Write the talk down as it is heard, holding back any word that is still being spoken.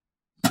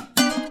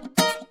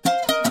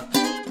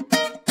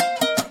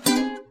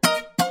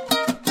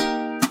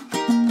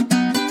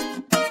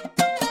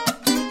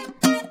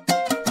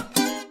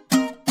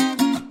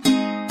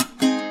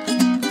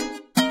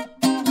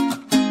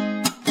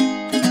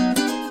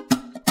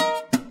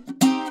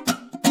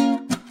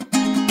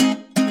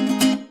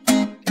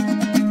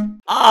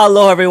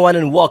Hello, everyone,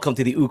 and welcome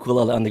to the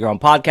Ukulele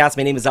Underground podcast.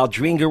 My name is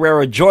Aldrin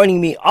Guerrero.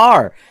 Joining me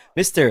are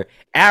Mr.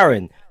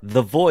 Aaron,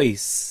 the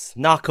voice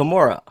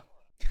Nakamura.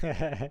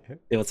 Hey,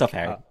 what's up, Uh,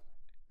 Aaron?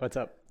 what's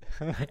up?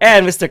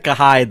 And Mr.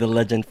 Kahai, the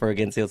legend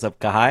Fergan. Say what's up,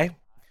 Kahai.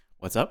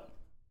 What's up?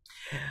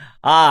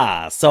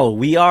 So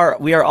we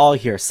are all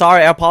here.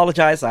 Sorry, I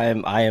apologize. I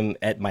am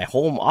at my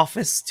home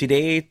office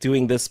today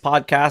doing this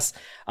podcast.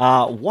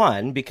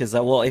 One because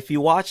well, if you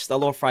watched the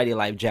Little Friday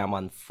Live Jam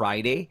on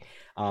Friday,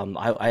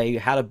 I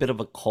had a bit of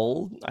a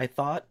cold. I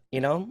thought,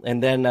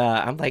 and then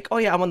I'm like, oh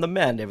yeah, I'm on the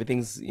mend.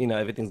 Everything's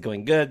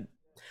going good.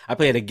 I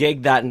played a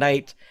gig that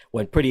night,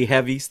 went pretty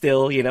heavy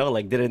still,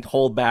 like didn't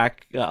hold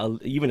back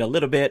even a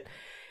little bit.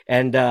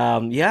 And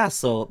yeah,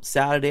 so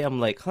Saturday I'm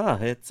like,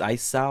 it's I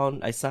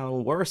sound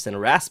worse and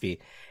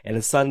raspy. And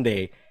then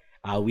Sunday,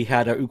 we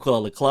had our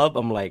ukulele club.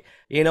 I'm like,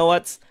 you know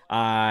what?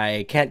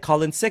 I can't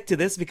call in sick to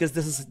this because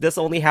this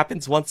only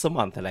happens once a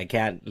month, and I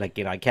can't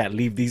I can't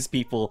leave these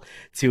people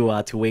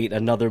to wait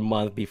another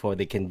month before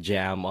they can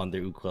jam on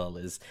their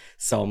ukuleles.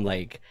 So I'm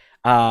like,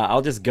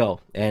 I'll just go.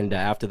 And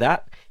after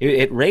that,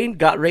 it rained,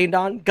 got rained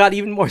on, got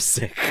even more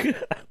sick.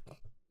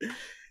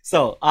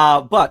 So,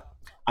 but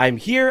I'm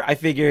here. I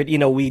figured,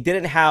 we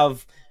didn't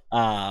have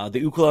the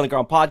Ukulele on the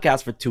Ground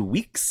podcast for 2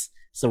 weeks.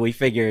 So we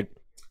figured,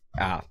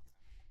 uh,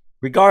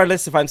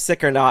 regardless if I'm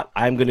sick or not,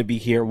 I'm going to be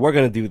here. We're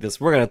going to do this.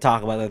 We're going to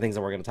talk about the things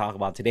that we're going to talk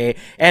about today.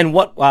 And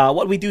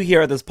what we do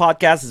here at this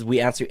podcast is we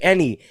answer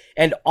any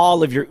and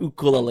all of your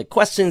ukulele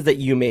questions that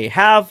you may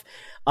have.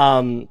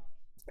 And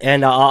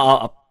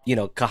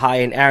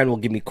Kahai and Aaron will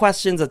give me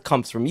questions that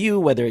comes from you,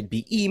 whether it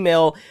be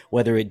email,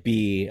 whether it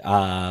be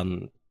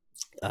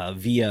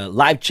via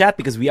live chat,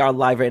 because we are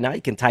live right now.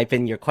 You can type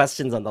in your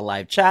questions on the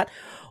live chat,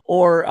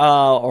 or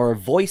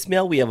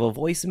voicemail. We have a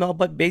voicemail,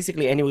 but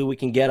basically any way we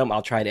can get them,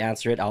 I'll try to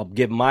answer it. I'll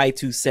give my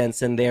 2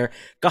 cents in there.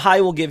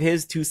 Kahai will give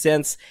his 2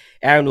 cents.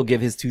 Aaron will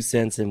give his 2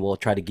 cents, and we'll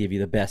try to give you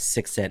the best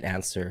 6 cent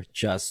answer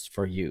just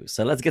for you.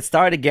 So let's get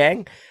started,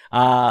 gang.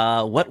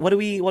 What are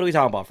we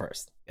talking about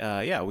first?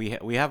 Yeah, we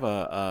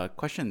have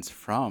questions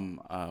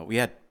from we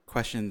had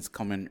questions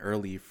coming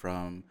early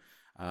from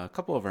a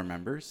couple of our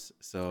members,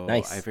 so I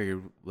Nice.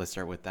 figured let's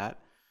start with that.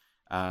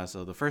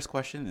 So the first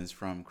question is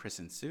from Chris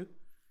and Sue,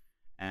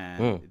 and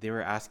Mm, they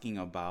were asking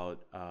about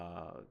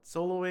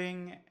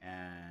soloing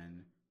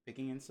and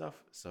picking and stuff.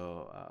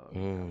 So let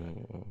me grab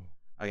that. mm.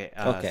 Okay,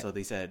 Okay. so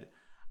they said,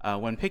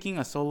 when picking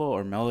a solo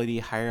or melody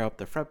higher up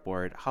the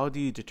fretboard, how do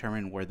you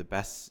determine where the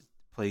best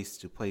place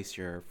to place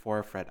your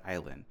four fret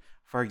island?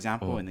 For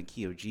example, Mm. in the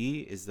key of G,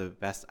 is the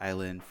best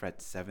island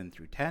frets 7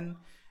 through 10?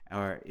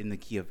 Or in the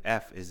key of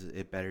F, is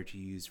it better to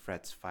use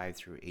frets 5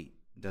 through 8?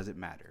 Does it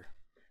matter?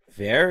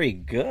 Very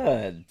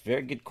good.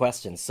 Very good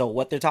question. So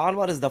what they're talking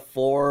about is the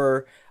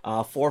four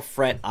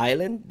fret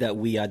island that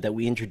we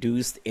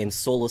introduced in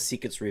Solo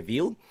Secrets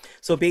Revealed.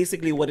 So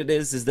basically what it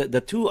is that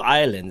the two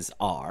islands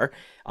are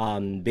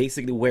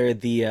basically where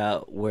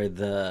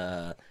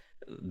the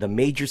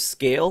major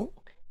scale,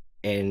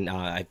 and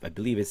I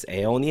believe it's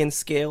Aeonian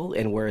scale,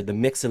 and where the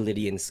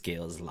Mixolydian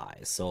scales lie.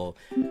 So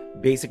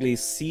basically a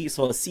C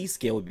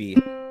scale would be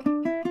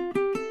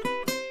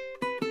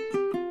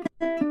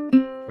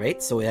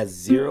right? So it has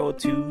 0,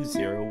 2,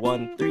 0,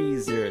 1, 3,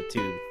 0,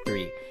 2,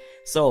 3.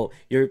 So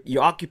you're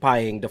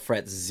occupying the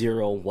frets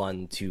 0,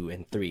 1, 2,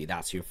 and 3.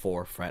 That's your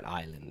four fret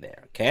island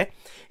there, okay?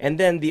 And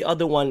then the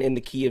other one in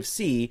the key of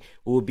C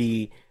will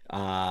be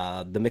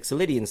the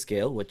Mixolydian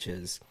scale, which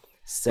is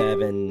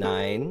 7,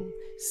 9,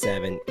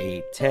 7,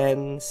 8,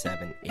 10,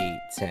 7, 8,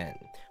 10.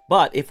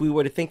 But if we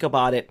were to think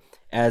about it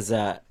as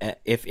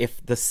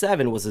if the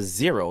 7 was a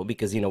 0,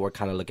 because we're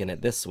kind of looking at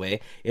it this way,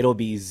 it'll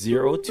be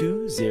 0,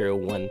 2, 0,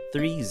 1,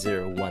 3,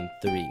 0, 1,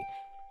 3.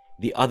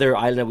 The other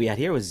island that we had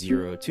here was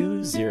 0,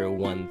 2, 0,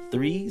 1,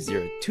 3,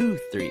 0, 2,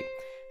 3.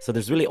 So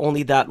there's really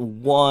only that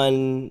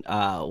one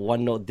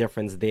note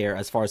difference there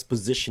as far as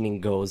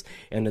positioning goes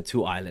in the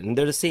two island, and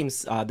they're the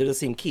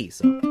same key.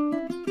 So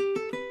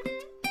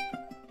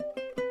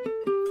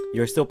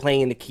you're still playing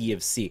in the key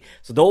of C.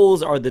 So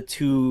those are the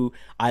two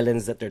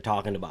islands that they're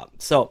talking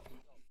about. So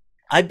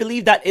I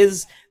believe that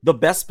is the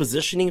best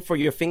positioning for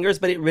your fingers,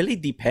 but it really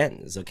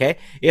depends. Okay,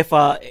 if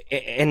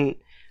and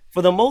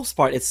for the most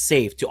part, it's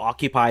safe to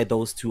occupy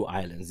those two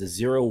islands: the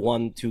 0,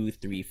 1, 2,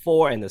 3,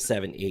 4, and the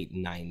 7, 8,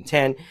 9,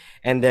 10.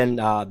 And then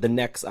the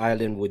next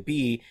island would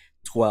be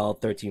 12,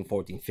 13,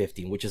 14,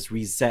 15, which is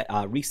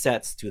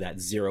resets to that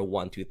 0,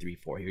 1, 2, 3,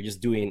 4. You're just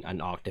doing an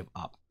octave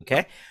up.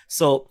 Okay,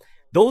 so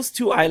those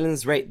two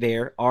islands right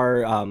there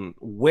are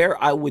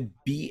where I would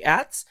be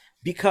at,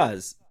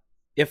 because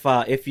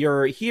if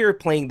you're here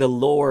playing the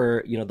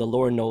lower, the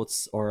lower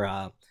notes, or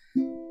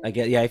I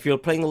guess, yeah, if you're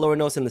playing the lower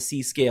notes in the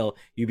C scale,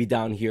 you'd be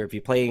down here. If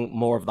you're playing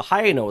more of the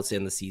higher notes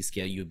in the C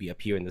scale, you'd be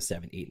up here in the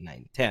 7, 8,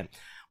 9, 10.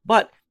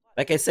 But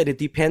like I said, it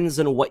depends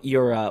on what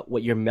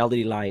your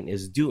melody line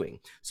is doing.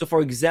 So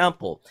for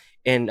example,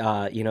 in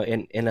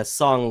a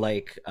song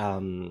like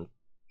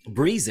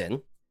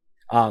Breezin',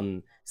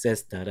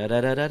 says da da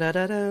da da da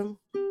da da.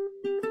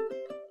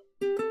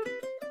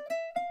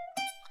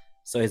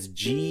 So it's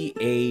G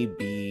A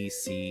B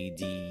C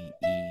D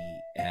E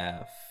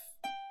F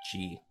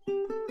G.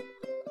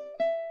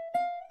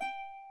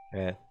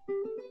 Right.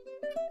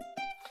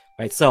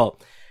 Right. So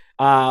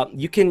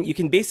you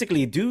can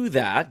basically do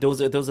that.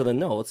 Those are the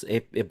notes.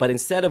 But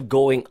instead of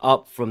going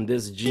up from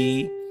this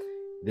G,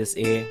 this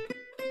A,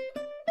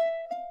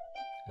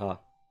 uh,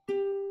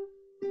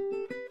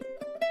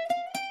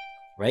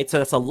 right? So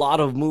that's a lot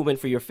of movement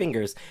for your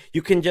fingers.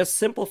 You can just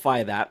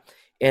simplify that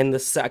in the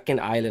second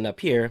island up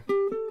here,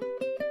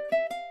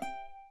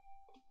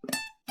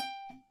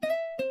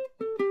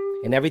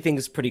 and everything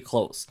is pretty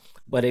close.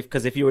 But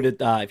if you were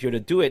to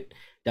do it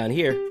down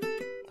here,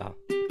 uh,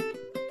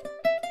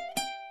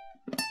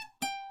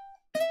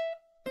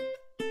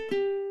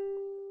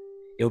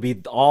 it'll be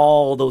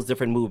all those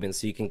different movements.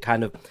 So you can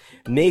kind of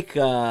make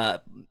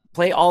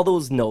play all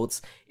those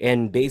notes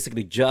in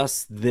basically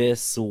just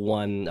this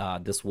one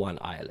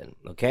island.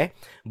 Okay,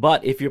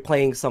 but if you're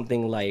playing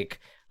something like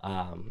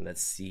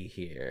let's see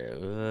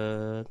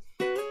here,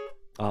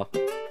 oh,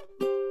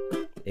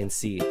 in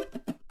C.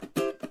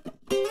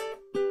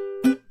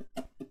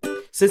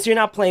 Since you're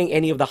not playing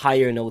any of the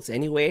higher notes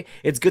anyway,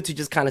 it's good to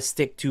just kind of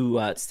stick to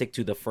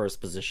the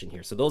first position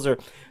here. So those are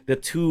the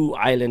two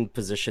island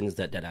positions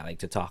that I like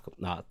to talk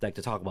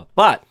about.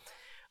 But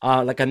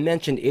like I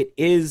mentioned, it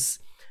is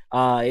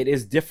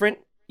different,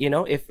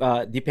 if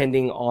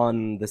depending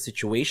on the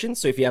situation.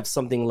 So if you have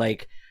something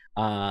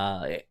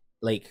uh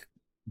like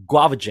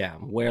guava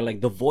jam, where like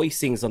the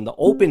voicings on the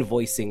open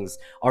voicings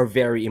are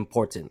very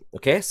important.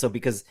 Okay, so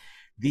because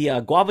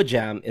the guava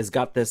jam has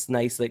got this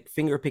nice like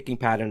finger picking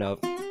pattern of.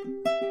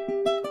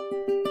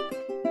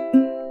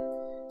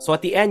 So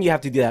at the end, you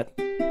have to do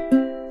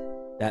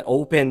that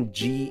open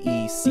G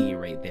E C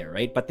right there,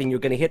 right? But then you're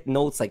gonna hit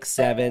notes like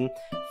 7,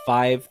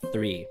 5,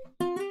 3.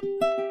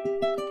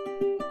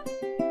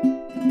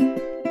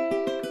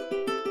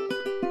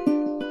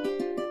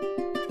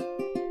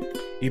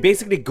 You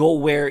basically go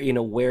where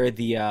where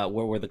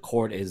the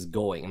chord is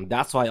going, and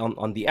that's why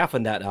on the F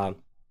on that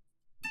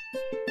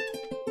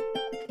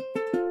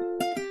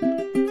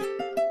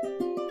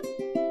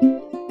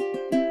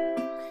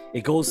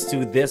it goes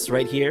to this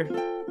right here,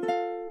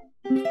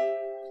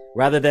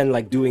 rather than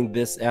like doing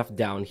this F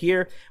down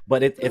here.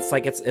 But it's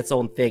like its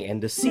own thing.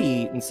 And the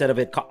C, instead of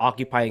it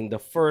occupying the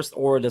first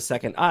or the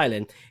second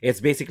island, it's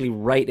basically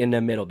right in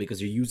the middle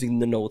because you're using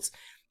the notes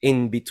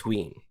in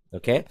between.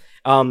 Okay.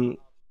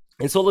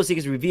 In Solo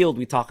Secrets Revealed,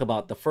 we talk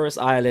about the first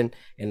island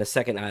and the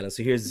second island.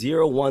 So here's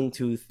 0, 1,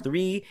 2,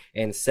 3,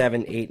 and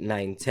 7, 8,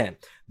 9, 10.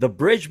 The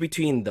bridge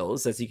between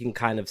those, as you can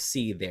kind of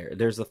see there,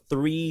 there's a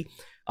three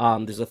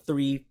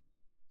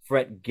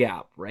fret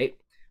gap, right?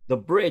 The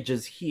bridge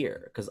is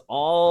here because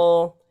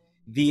all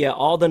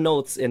the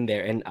notes in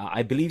there, and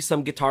I believe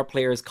some guitar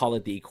players call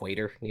it the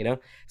equator.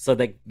 So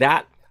like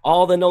that,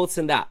 all the notes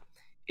in that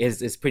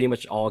is pretty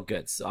much all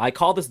good. So I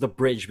call this the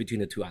bridge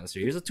between the two islands.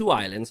 So here's the two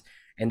islands,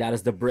 and that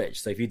is the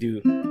bridge. So if you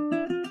do,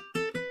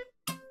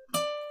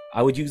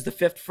 I would use the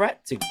fifth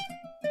fret to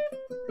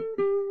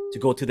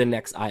go to the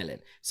next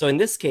island. So in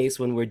this case,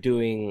 when we're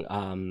doing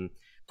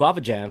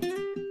guava jam,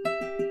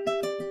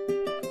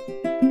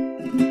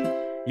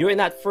 you're in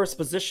that first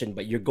position,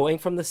 but you're going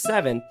from the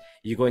seventh,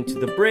 you're going to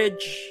the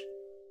bridge,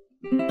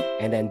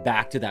 and then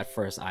back to that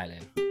first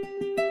island.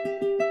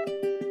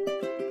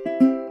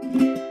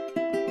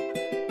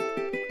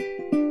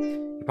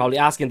 You're probably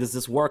asking, does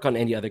this work on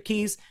any other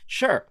keys?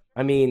 Sure.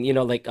 I mean,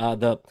 like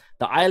the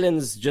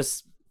islands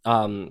just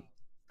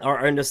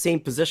are in the same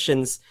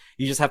positions.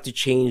 You just have to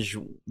change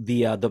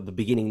the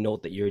beginning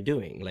note that you're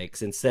doing. Like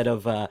instead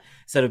of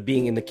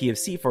being in the key of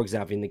C, for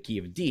example, in the key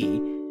of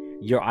D,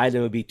 your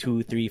island would be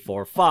 2, 3,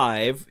 4,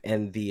 5,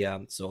 and the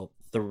so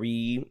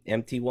 3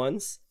 empty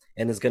ones,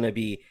 and it's gonna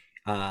be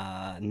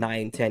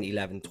 9, 10,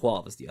 11,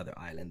 12 is the other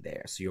island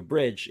there. So your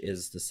bridge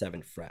is the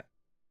 7th fret.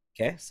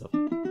 Okay, so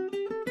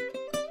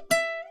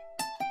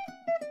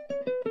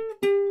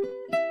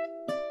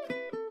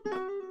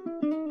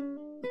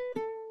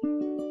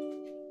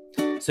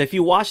if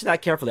you watch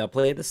that carefully, I'll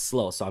play this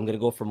slow. So I'm gonna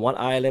go from one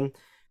island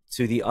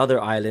to the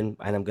other island,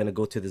 and I'm gonna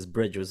go to this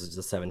bridge, which is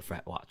the 7th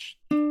fret. Watch.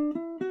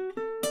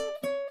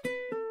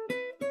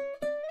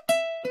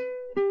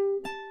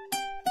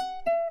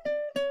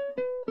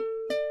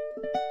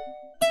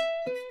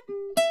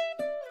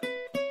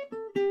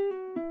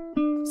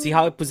 See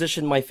how I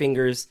positioned my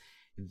fingers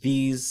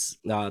these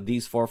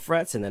 4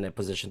 frets, and then I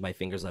positioned my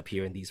fingers up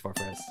here in these 4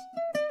 frets.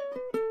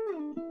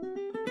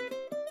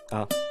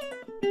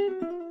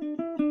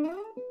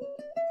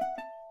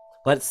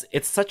 But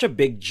it's such a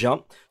big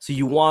jump, so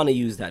you want to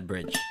use that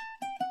bridge.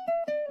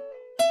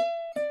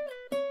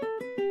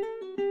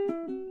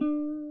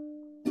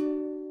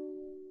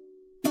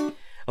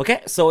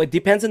 Okay, so it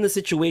depends on the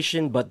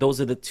situation, but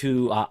those are the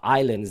two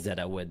islands that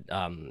I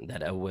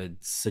would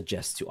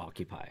suggest to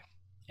occupy.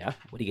 Yeah,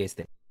 what do you guys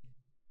think?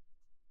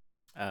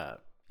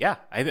 Yeah,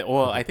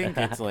 I think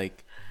it's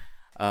like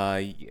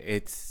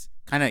it's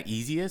kind of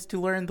easiest to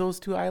learn those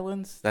two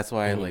islands. That's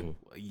why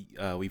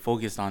we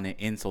focused on it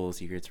in Solo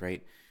Secrets,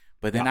 right?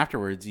 But then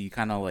afterwards, you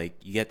kind of like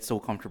you get so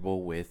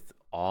comfortable with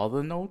all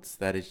the notes,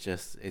 that it's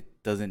just it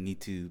doesn't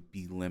need to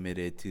be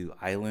limited to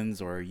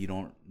islands, or you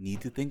don't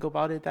need to think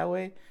about it that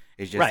way.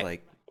 It's just Right.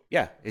 like,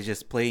 yeah, it's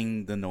just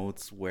playing the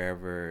notes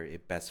wherever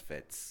it best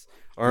fits,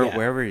 or Yeah.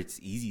 wherever it's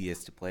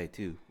easiest to play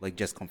too, like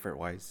just comfort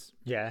wise.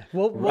 Yeah.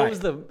 What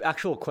was Right. the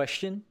actual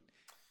question?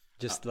 Uh,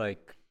 Just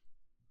like,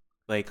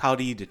 like, how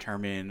do you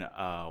determine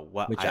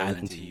what Which island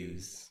island to to use?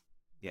 use?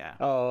 Yeah.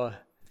 oh,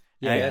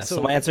 And I, yeah. Yeah. So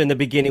my So answer in the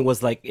beginning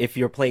was like, if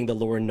you're playing the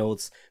lower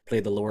notes, play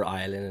the lower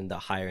island, and the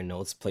higher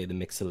notes, play the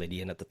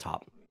mixolydian at the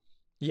top.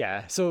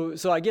 yeah. So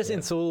I guess in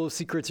Yeah. Solo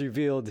Secrets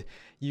Revealed,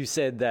 you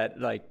said that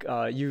like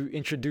you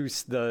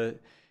introduced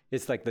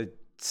it's like the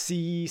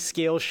C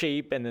scale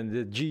shape and then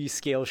the G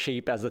scale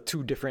shape as the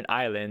two different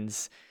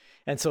islands.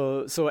 And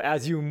so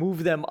as you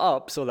move them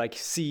up, so like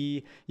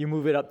C, you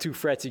move it up 2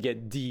 frets, you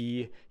get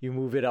D, you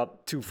move it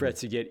up two Mhm.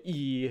 frets, you get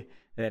E,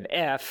 and then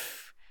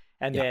F,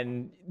 and Yeah.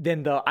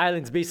 then the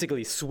islands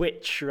basically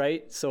switch,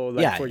 right? So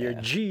like Yeah. for your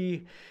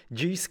Yeah.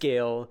 G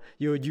scale,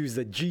 you would use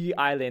the G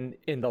island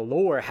in the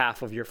lower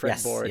half of your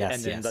Yes. fretboard, and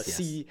Yes. then the Yes.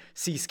 Yes.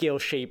 C scale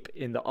shape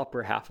in the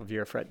upper half of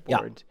your Yeah.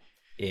 fretboard.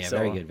 Yeah.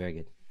 Very So good. Very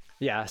good.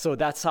 yeah, so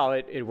that's how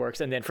it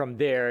works, and then from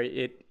there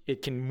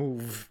it can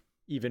move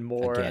even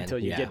more Again. until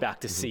you get Yeah. back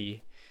to Hmm.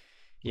 C.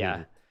 Hmm.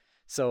 Yeah.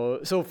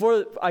 So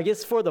for I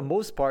guess for the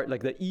most part,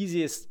 like the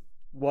easiest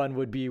one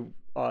would be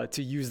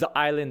to use the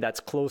island that's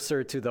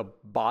closer to the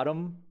bottom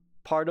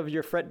part of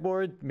your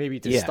fretboard, maybe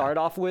to Yeah. start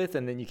off with,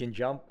 and then you can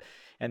jump,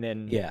 and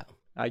then Yeah.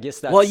 I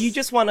guess Well, that's you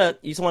just wanna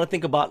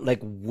think about like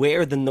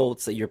where the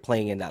notes that you're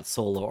playing in that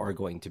solo are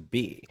going to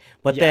be.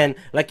 But yeah, then,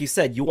 like you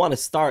said, you want to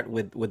start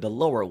with the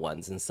lower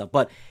ones and stuff.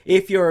 But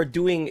if you're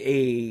doing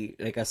a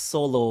like a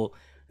solo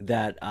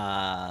that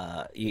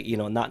you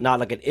know, not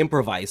like an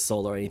improvised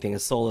solo or anything, a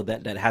solo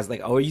that has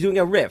like, or you're doing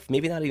a riff,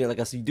 maybe not even like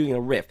a, so you're doing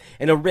a riff,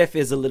 and a riff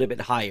is a little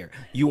bit higher.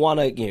 You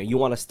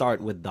wanna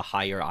start with the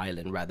higher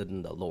island rather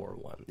than the lower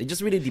one. It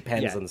just really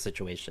depends yeah, on the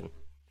situation.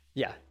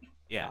 yeah,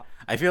 yeah,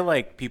 I feel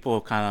like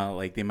people kind of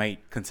like they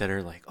might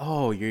consider like,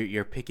 oh,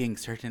 you're picking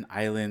certain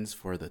islands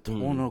for the Mm.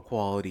 tonal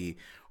quality,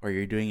 or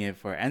you're doing it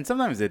for, and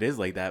sometimes it is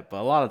like that, but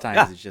a lot of times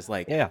Yeah, it's just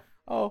like, yeah,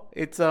 oh,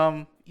 it's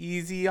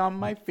easy on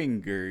my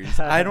fingers.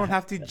 I don't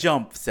have to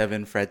jump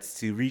 7 frets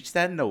to reach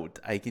that note.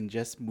 I can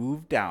just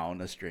move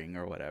down a string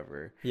or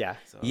whatever. yeah,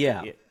 So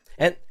yeah.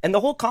 yeah, And the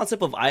whole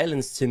concept of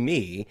islands to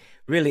me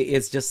really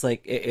is just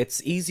like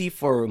it's easy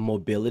for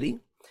mobility.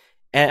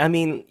 And I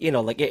mean, you know,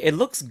 like it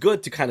looks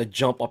good to kind of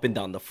jump up and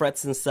down the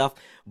frets and stuff.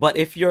 But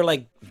if you're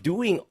like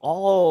doing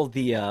all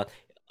the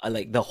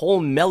like the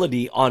whole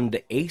melody on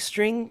the A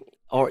string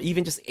or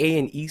even just A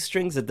and E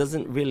strings, it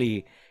doesn't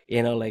really,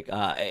 you know, like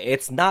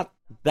it's not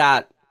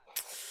that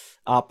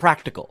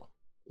practical.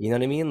 You know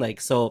what I mean?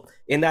 Like so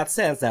in that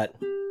sense that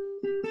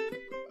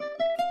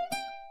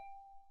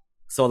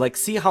so like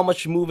see how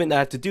much movement I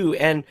have to do,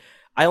 and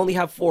I only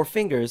have 4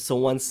 fingers, so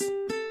once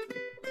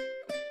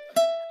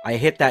I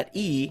hit that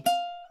E,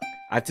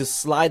 I have to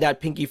slide that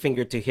pinky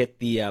finger to hit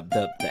the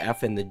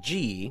F and the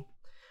G.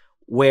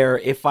 Where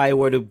if I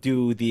were to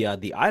do the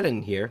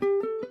island here,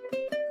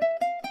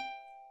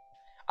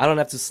 I don't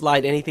have to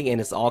slide anything,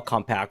 and it's all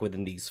compact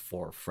within these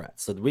 4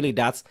 frets. So really,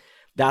 that's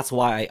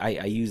why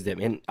I use them.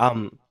 And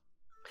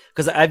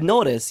because I've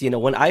noticed, you know,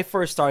 when I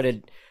first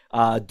started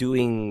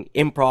doing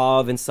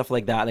improv and stuff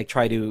like that, like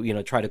try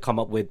to come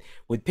up with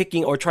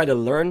picking or try to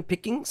learn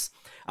pickings,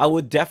 I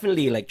would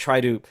definitely like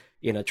try to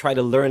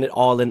learn it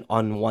all in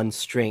on one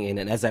string. And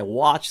then as I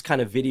watched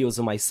kind of videos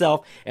of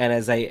myself, and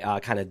as I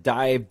kind of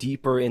dive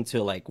deeper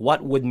into like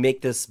what would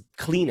make this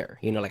cleaner,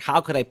 you know, like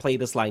how could I play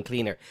this line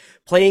cleaner,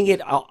 playing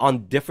it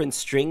on different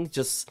strings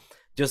just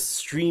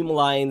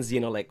streamlines, you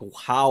know, like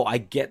how I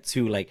get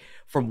to like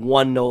from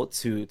one note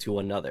to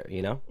another,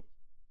 you know.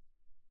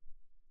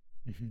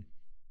 mhm.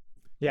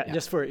 Yeah, Yeah.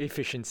 just for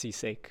efficiency's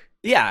sake.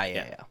 Yeah, yeah.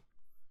 yeah, yeah.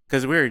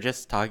 Because we were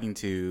just talking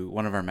to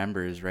one of our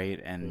members, right?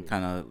 And Mm.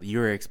 kind of you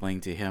were explaining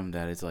to him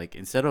that it's like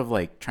instead of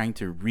like trying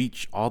to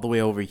reach all the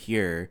way over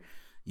here,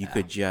 you Yeah.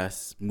 could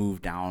just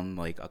move down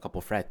like a couple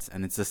frets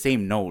and it's the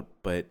same note,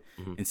 but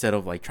Mhm. instead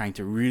of like trying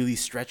to really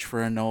stretch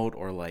for a note,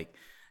 or like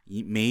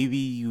maybe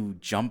you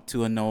jump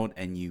to a note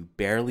and you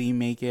barely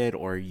make it,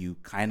 or you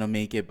kind of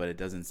make it but it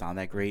doesn't sound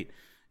that great,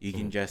 you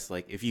can Mhm. just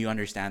like, if you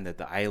understand that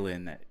the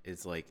island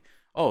is like,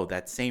 oh,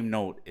 that same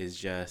note is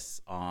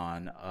just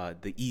on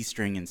the E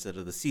string instead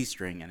of the C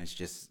string, and it's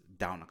just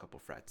down a couple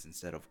frets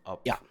instead of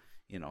up, Yeah.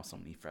 so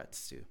many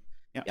frets too.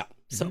 Yeah. Yeah.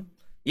 So, Mhm.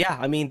 yeah,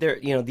 I mean,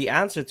 the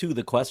answer to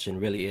the question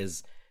really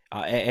is,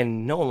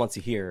 and no one wants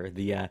to hear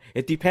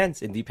it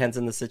depends. It depends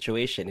on the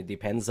situation. It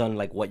depends on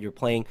like what you're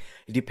playing.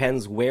 It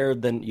depends where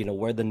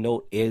where the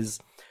note is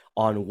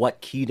on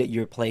what key that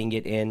you're playing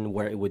it in,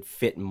 where it would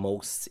fit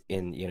most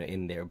in,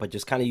 in there. But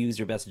just kind of use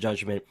your best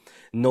judgment,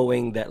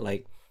 knowing that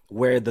like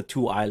where the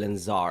two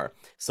islands are.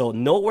 So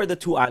know where the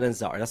two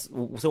islands are.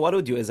 So what I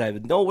would do is I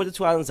would know where the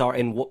two islands are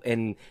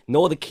and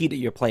know the key that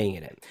you're playing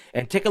it in,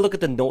 and take a look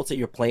at the notes that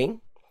you're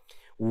playing.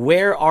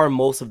 Where are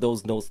most of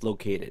those notes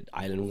located?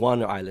 Island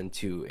one or island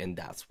two, and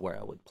that's where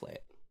I would play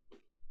it.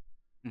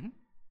 Hmm.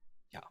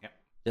 Yeah. Yeah.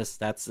 Just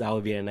that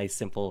would be a nice,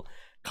 simple,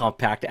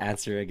 compact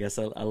answer. I guess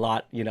a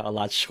lot, a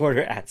lot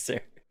shorter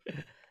answer.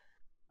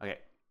 Okay.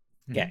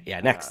 Yeah, Mhm. yeah.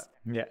 Next.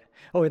 Yeah.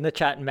 Oh, in the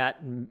chat,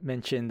 Matt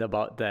mentioned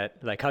about that,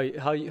 like how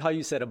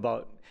you said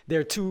about there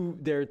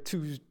are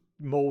two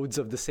modes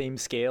of the same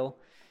scale.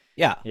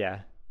 Yeah,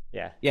 Yeah.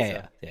 Yeah. yeah, So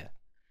yeah, yeah.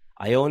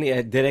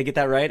 Ionian. Did I get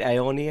that right? I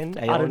don't know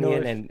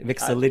Ionian, if and I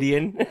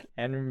Mixolydian.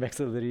 and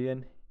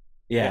Mexolydian.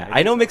 Yeah, Yeah, I I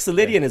think know so.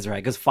 Yeah. Mixolydian is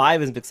right because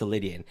five is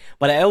Mixolydian,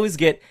 but I always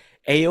get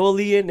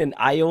Aeolian and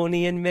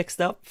Ionian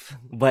mixed up.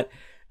 But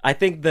I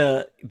think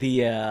the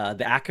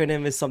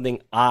acronym is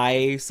something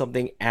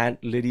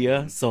Aunt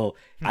Lydia, so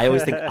I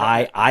always think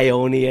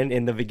Ionian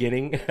in the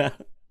beginning.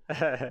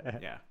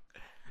 Yeah.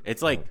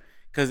 It's like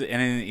because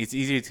and it's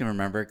easier to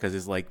remember because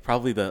it's like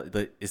probably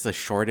the it's the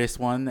shortest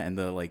one and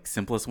the like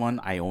simplest one,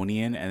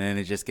 Ionian, and then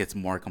it just gets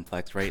more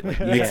complex, right? Like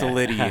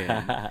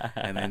Mixolydian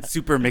and then Yeah,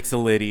 Super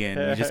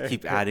Mixolydian. You just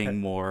keep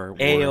adding more words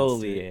to it.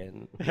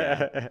 Aeolian.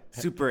 Yeah.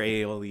 Super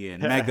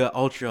Aeolian, Mega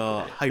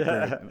Ultra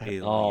Hyper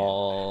Aeolian.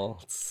 Oh,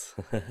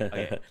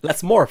 Okay.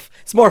 let's morph.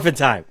 It's morphin'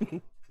 time.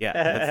 Yeah,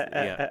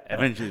 yeah.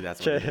 Eventually that's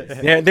what it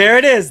is. There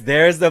it is.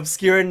 There's the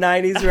obscure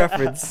 '90s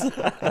reference.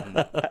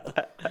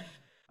 Mhm.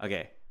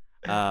 Okay.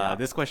 Yeah.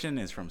 This question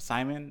is from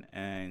Simon,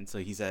 and so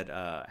he said,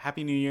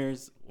 "Happy New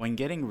Year's. When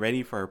getting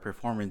ready for a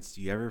performance,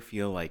 do you ever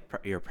feel like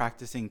you're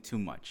practicing too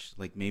much?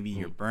 Like maybe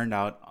you're burned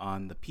out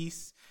on the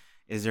piece?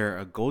 Is there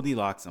a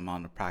Goldilocks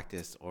amount of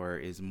practice, or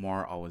is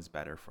more always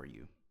better for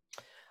you?"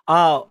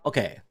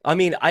 Okay. I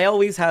mean, I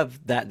always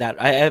have that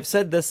I have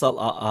said this a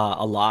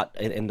lot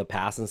in the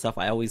past and stuff.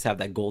 I always have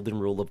that golden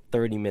rule of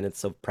 30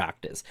 minutes of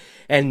practice,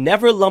 and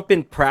never lump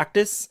in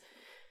practice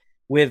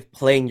with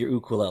playing your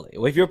ukulele.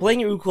 If you're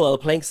playing your ukulele,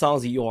 playing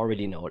songs that you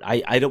already know,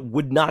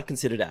 would not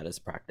consider that as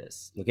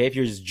practice. Okay, if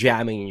you're just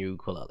jamming in your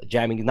ukulele,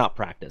 jamming is not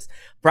practice.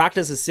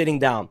 Practice is sitting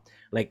down,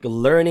 like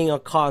learning a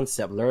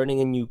concept, learning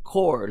a new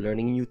chord,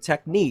 learning a new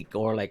technique,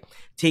 or like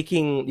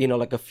taking,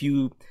 like a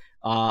few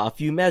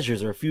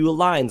measures or a few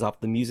lines off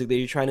the music that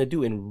you're trying to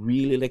do, and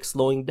really like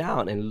slowing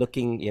down and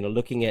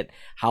looking at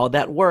how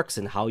that works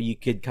and how you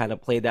could kind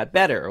of play that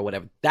better or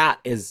whatever. That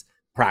is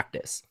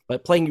practice.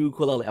 But playing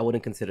ukulele, I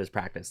wouldn't consider as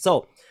practice.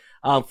 So,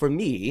 for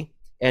me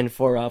and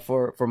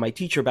for my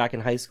teacher back in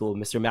high school,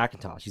 Mr.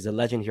 McIntosh, he's a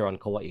legend here on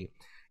Kauai,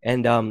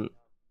 and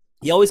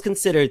he always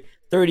considered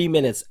 30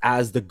 minutes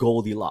as the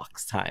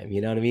Goldilocks time.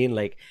 You know what I mean?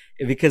 Like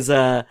because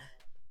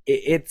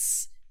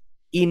it's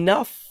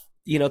enough,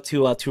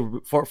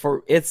 to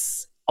for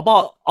it's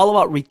about all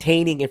about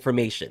retaining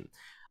information.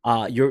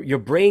 Your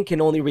brain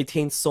can only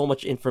retain so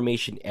much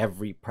information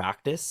every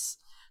practice,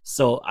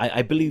 so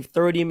I believe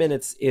 30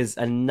 minutes is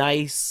a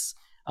nice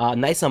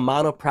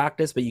amount of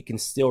practice, but you can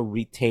still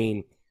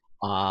retain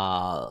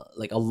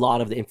like a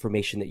lot of the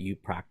information that you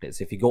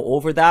practice. If you go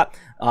over that,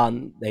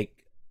 like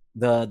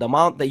the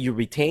amount that you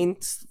retain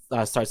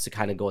starts to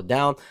kind of go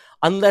down,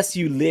 unless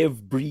you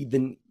live, breathe,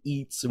 and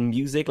eat some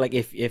music. Like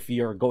if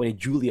you're going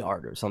to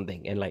Juilliard or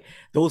something, and like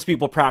those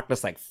people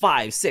practice like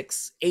 5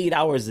 6 8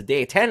 hours a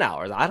day, 10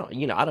 hours. I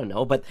don't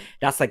know, but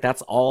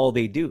that's all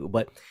they do.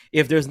 But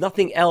if there's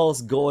nothing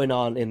else going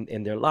on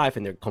in their life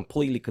and they're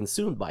completely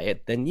consumed by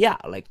it, then yeah,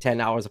 like 10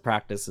 hours of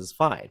practice is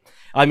fine.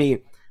 I mean,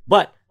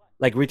 but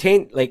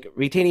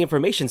retaining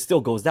information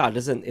still goes down.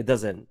 It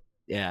doesn't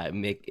yeah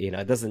make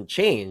it doesn't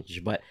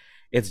change, but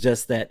it's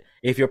just that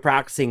if you're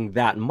practicing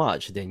that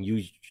much, then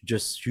you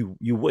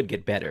would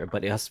get better.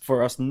 But as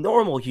for us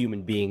normal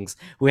human beings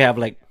who have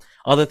like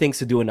other things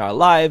to do in our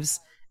lives,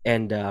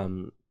 and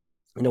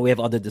we have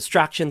other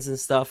distractions and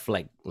stuff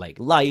like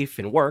life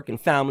and work and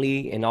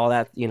family and all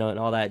that, and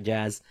all that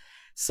jazz.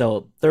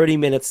 So 30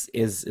 minutes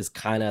is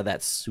kind of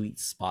that sweet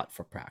spot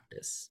for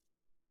practice.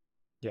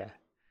 Yeah.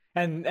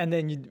 And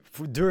then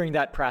during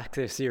that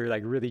practice, you're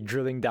like really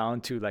drilling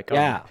down to like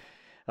Yeah.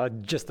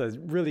 just a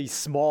really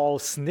small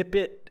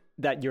snippet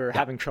that you're Yeah.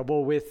 having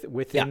trouble with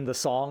within the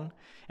song,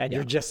 and Yeah.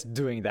 you're just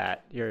doing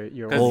that. You're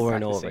Over only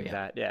and over, practicing yeah.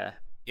 that. Yeah.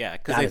 Yeah,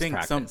 because That I is think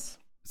practice.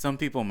 some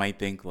people might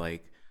think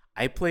like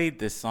I played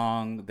this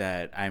song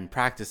that I'm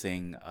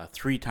practicing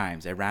 3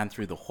 times. I ran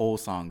through the whole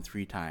song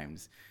 3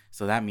 times,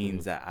 so that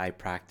means that I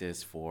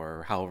practiced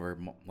for however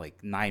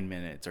like 9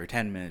 minutes or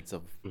 10 minutes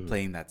of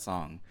playing that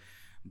song.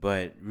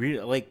 But really,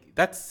 like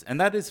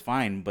that is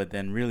fine. But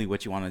then really,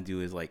 what you want to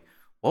do is like,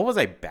 what was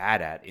I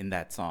bad at in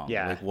that song?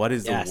 Yeah. Like, what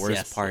is the Yes, worst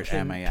yes, part yes.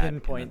 am I at in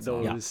Pinpoint that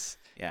song? those.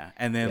 Yeah,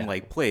 and then Yeah.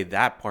 like play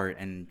that part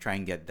and try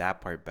and get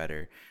that part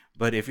better.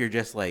 But if you're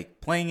just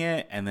like playing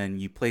it and then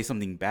you play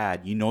something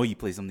bad, you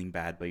play something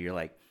bad, but you're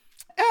like,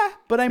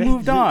 but I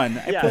moved on.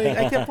 I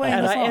kept playing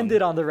And the I song.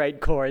 ended on the right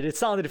chord. It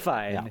sounded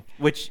fine. Yeah.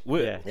 Which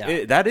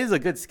Yeah. that is a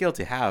good skill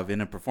to have in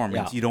a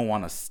performance. Yeah. You don't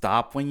want to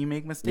stop when you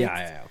make mistakes.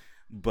 Yeah.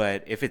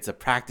 But if it's a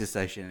practice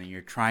session and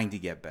you're trying to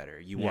get better,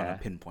 you want Yeah. to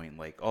pinpoint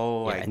like,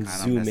 oh, Yeah, I and kind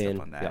of zoom messed in.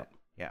 up on that. Yep.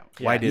 Yeah.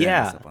 Why did I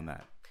Yeah. mess up on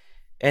that?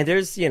 And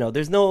there's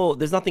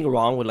nothing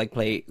wrong with like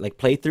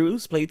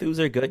playthroughs. Playthroughs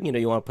are good.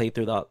 You want to play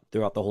throughout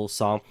the whole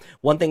song.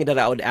 One thing that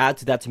I would add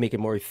to that to make it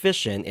more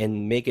efficient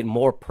and make it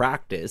more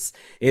practice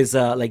is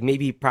like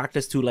maybe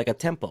practice to like a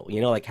tempo.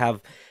 Like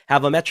have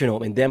a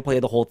metronome and then play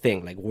the whole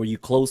thing. Like, were you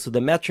close to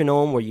the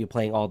metronome? Were you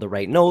playing all the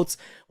right notes?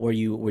 Were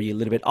you a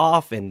little bit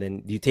off? And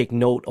then you take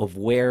note of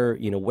where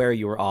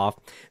you were off,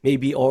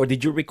 maybe, or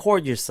did you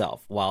record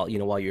yourself while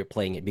you're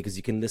playing it, because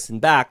you can listen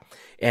back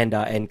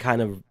and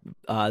kind of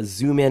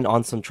zoom in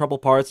on some trouble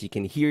parts. You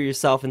can hear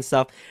yourself and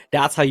stuff.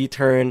 That's how you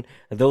turn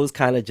those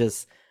kind of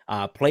just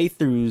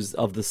playthroughs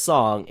of the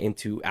song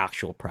into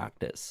actual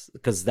practice,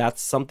 because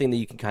that's something that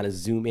you can kind of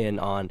zoom in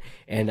on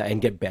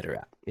and get better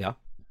at. Yeah.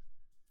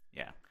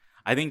 Yeah.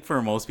 I think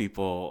for most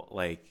people,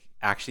 like,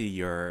 actually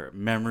your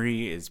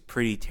memory is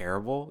pretty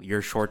terrible,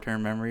 your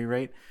short-term memory,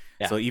 right?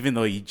 Yeah. So even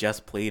though you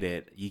just played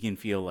it, you can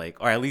feel like,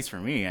 or at least for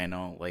me, I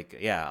know, like,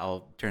 yeah,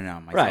 I'll turn it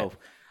on Right. myself.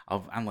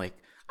 I'm like,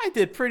 I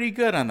did pretty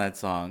good on that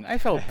song. I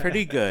felt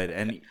pretty good.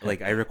 And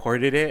like I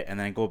recorded it and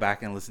then I go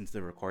back and listen to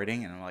the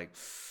recording and I'm like,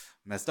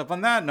 messed up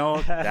on that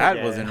note. That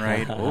Yeah. wasn't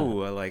right.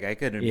 Oh, like I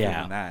could improve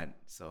Yeah. on that.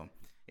 So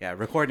yeah,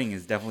 recording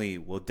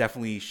will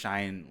definitely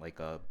shine like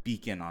a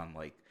beacon on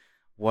like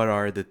what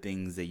are the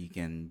things that you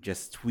can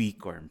just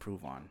tweak or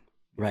improve on.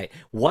 Right.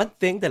 One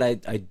thing that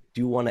I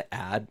do want to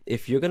add,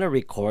 if you're gonna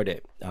record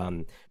it,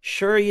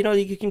 sure,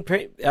 you can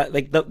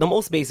like the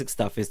most basic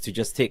stuff is to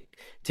just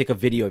take a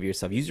video of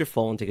yourself. Use your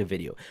phone, take a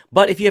video.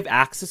 But if you have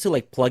access to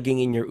like plugging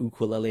in your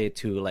ukulele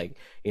to like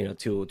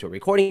to a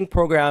recording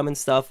program and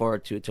stuff, or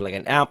to like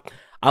an app,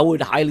 I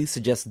would highly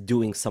suggest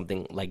doing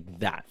something like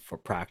that for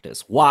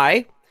practice.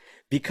 Why?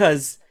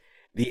 Because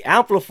the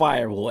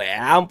amplifier will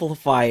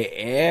amplify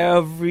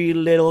every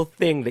little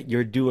thing that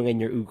you're doing in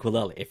your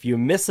ukulele. If you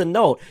miss a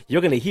note, you're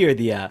gonna hear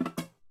the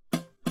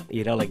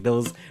like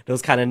those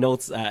kind of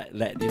notes,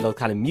 that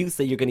kind of mutes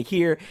that you're gonna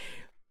hear,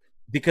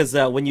 because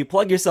when you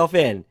plug yourself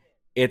in,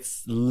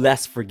 it's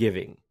less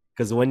forgiving.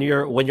 Because when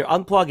you're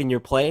unplugged and you're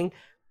playing,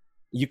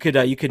 you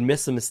could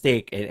miss a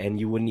mistake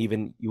and you wouldn't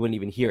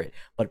even hear it.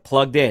 But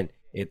plugged in,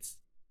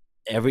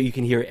 you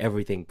can hear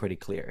everything pretty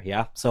clear.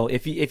 Yeah. So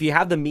if you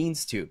have the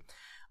means to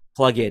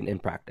plug in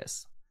and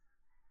practice.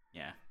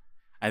 Yeah.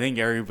 I think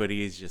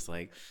everybody is just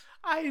like,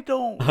 I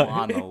don't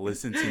want to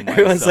listen to myself.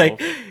 Everyone's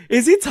like,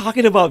 is he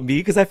talking about me?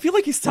 Because I feel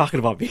like he's talking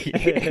about me.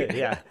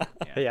 Yeah,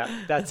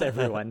 that's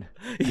everyone.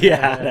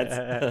 Yeah,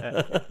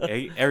 that's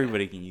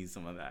everybody can use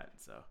some of that.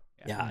 So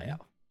yeah.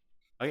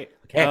 Okay.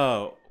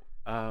 Okay.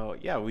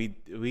 Yeah,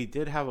 we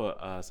did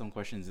have some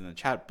questions in the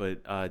chat,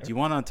 but do you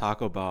want to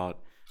talk about?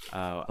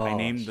 I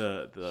named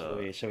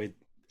the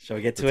shall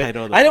we get the to it?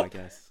 title of the I don't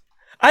podcast.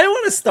 I don't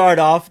want to start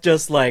off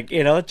just like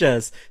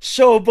just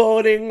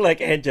showboating,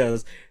 like, and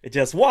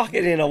just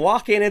walking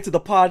into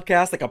the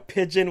podcast like a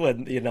pigeon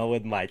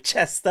with my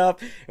chest up.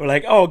 And we're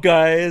like, oh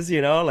guys,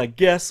 like,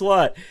 guess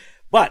what?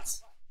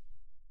 But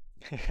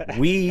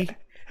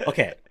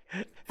okay.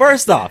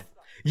 First off,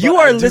 you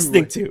are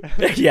listening to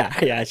yeah,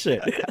 I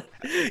should.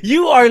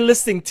 You are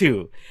listening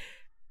to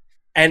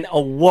an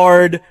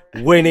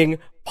award-winning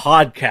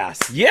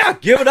podcast. Yeah,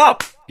 give it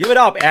up,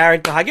 Aaron.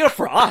 Give it up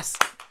for us.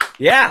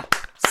 Yeah.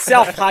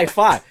 Self high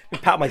five.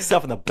 Pat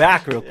myself in the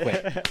back real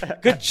quick.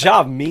 Good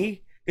job,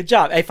 me. Good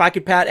job. If I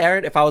could pat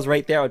Aaron, if I was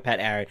right there, I would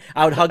pat Aaron.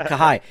 I would hug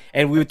Kahai,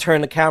 and we would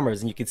turn the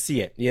cameras, and you could see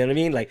it. You know what I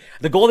mean? Like,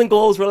 the Golden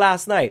Globes were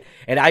last night,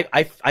 and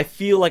I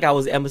feel like I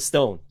was Emma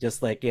Stone,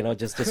 just like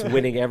just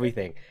winning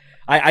everything.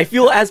 I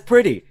feel as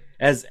pretty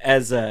and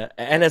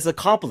as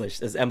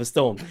accomplished as Emma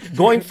Stone,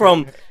 going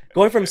from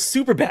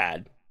super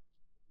bad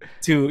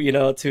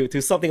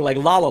to something like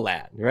La La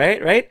Land,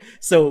 right?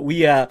 So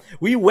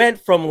we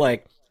went from,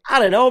 like, I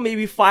don't know,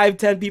 maybe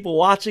 5-10 people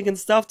watching and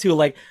stuff to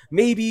like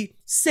maybe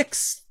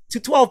 6 to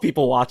 12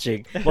 people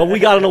watching. But we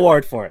got an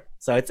award for it,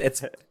 so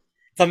it's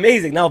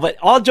amazing. No, but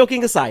all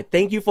joking aside,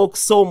 thank you folks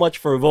so much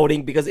for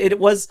voting, because it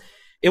was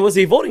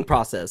a voting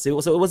process. It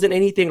wasn't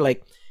anything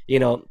like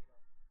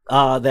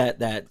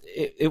that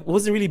it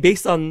wasn't really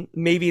based on,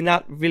 maybe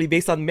not really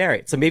based on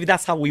merit. So maybe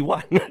that's how we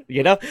won.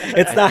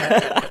 It's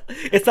not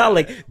it's not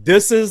like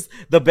this is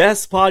the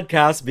best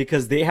podcast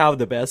because they have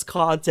the best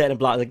content and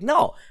blah. Like,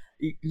 no.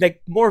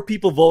 Like, more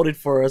people voted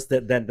for us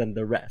than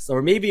the rest,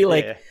 or maybe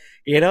like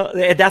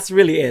that's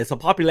really it. It's a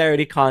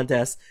popularity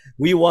contest.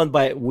 We won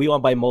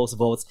by most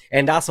votes,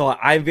 and that's why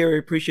I'm very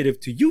appreciative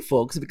to you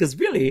folks, because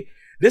really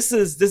this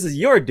is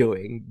your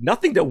doing.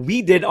 Nothing that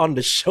we did on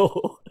the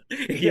show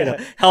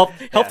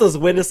helped us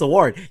win this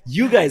award.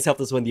 You guys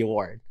helped us win the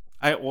award.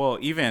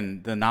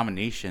 Even the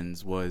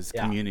nominations was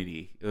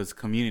community. It was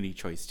community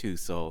choice too.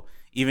 So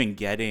even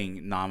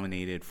getting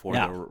nominated for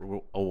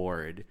the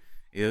award,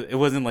 it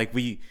wasn't like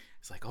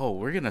it's like, oh,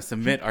 we're gonna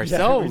submit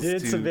ourselves.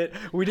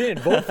 We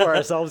didn't vote for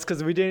ourselves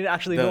because we didn't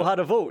actually know how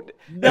to vote.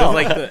 No,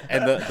 like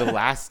the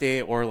last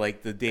day, or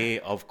like the day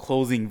of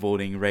closing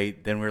voting,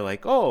 right? Then we're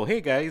like, oh,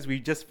 hey guys,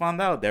 we just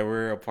found out that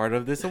we're a part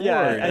of this award.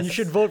 Yeah, and you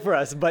should vote for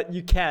us, but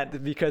you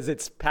can't because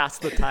it's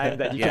past the time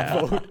that you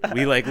can vote.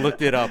 We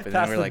looked it up, and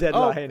then we're like,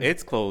 deadline. oh,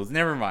 it's closed.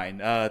 Never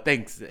mind.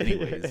 Thanks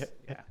anyways.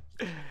 Yeah.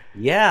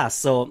 Yeah,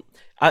 so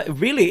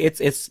really,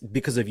 it's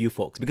because of you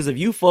folks. Because of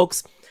you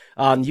folks,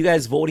 you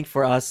guys voting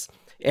for us.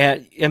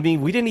 And I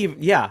mean, we didn't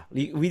even, yeah,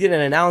 we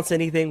didn't announce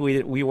anything.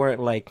 We weren't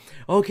like,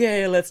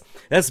 okay,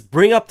 let's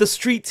bring up the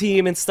street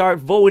team and start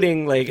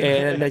voting. Like,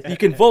 and like, you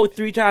can vote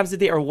 3 times a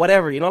day or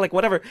whatever, like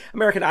whatever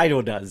American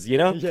Idol does.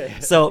 Yeah.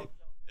 So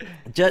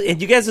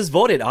and you guys just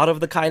voted out of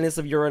the kindness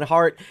of your own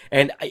heart,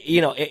 and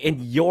in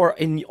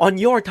on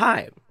your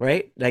time,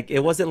 right? Like,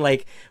 it wasn't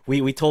like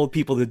we told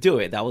people to do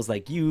it. That was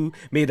like, you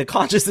made the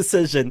conscious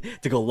decision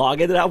to go log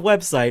into that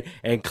website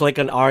and click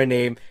on our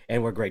name,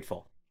 and we're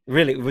grateful.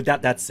 Really, with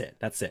that's it.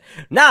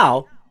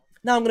 Now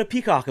I'm gonna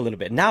peacock a little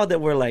bit. Now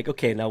that we're like,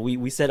 okay, now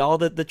we said all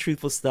the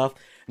truthful stuff.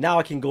 Now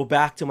I can go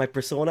back to my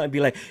persona and be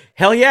like,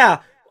 hell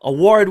yeah,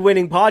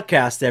 award-winning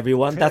podcast,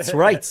 everyone. That's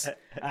right.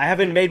 I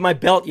haven't made my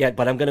belt yet,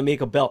 but I'm gonna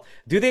make a belt.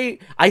 Do they?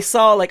 I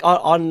saw like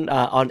on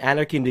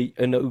Anarchy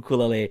in the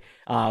Ukulele.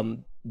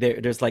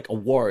 There's like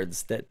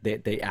awards that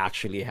they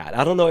actually had.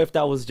 I don't know if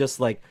that was just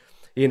like,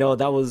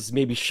 that was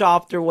maybe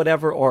shopped or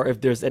whatever, or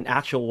if there's an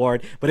actual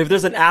award. But if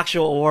there's an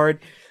actual award,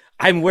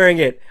 I'm wearing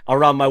it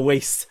around my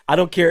waist. I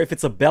don't care if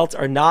it's a belt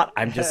or not.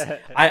 I'm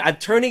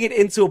turning it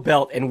into a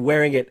belt and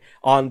wearing it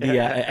on the.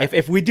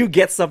 If we do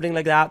get something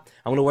like that,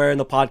 I'm gonna wear it in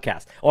the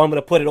podcast, or I'm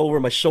gonna put it over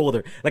my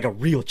shoulder like a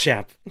real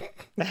champ.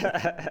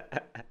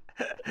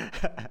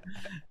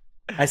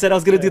 I said I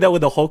was gonna do that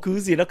with the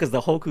hokus, because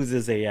the hokus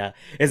is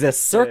a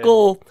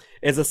circle,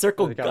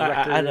 Like a record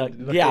yeah,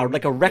 looking,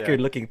 like a yeah.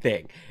 record looking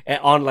thing,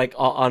 on like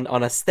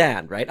on a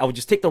stand, right? I would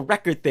just take the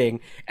record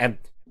thing and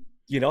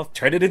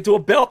turn it into a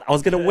belt. I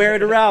was gonna wear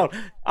it around.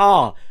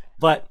 Oh,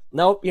 but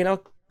nope.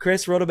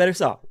 Chris wrote a better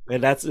song,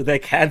 and that's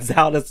like hands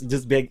down. That's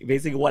just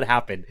basically what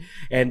happened.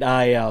 And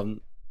I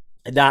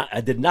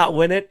did not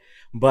win it,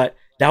 but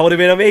that would have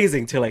been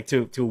amazing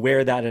to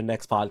wear that in the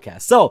next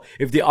podcast. So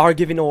if they are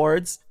giving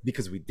awards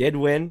because we did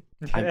win,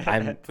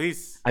 I'm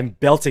Please, I'm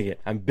belting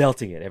it. I'm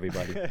belting it,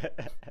 everybody.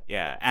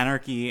 yeah,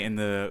 Anarchy in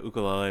the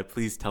Ukulele.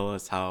 Please tell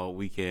us how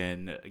we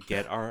can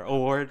get our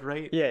award,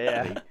 right? Yeah,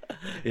 yeah. Like,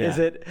 Yeah. Is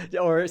it,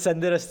 or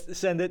send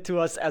it to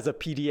us as a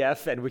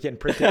PDF and we can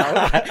print it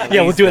out?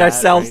 Yeah, we'll least do it that,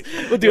 ourselves.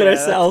 right? We'll do it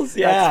ourselves.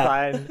 That's Yeah.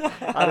 fine.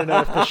 I don't know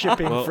if the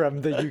shipping Well,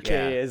 from the UK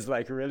yeah. is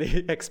like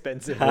really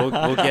expensive.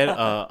 We'll get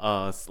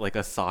like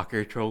a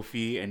soccer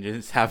trophy and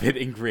just have it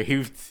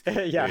engraved.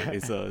 Yeah.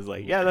 So it's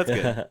like, yeah, that's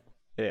good.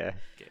 Yeah.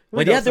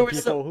 But We yeah, know there some were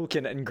people who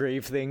can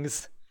engrave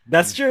things.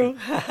 That's true.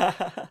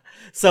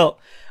 So,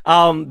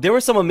 there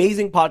were some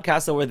amazing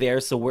podcasts that were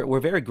there. So we're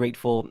very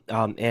grateful,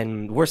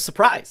 and we're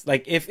surprised.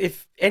 Like,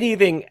 if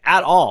anything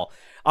at all,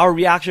 our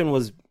reaction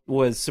was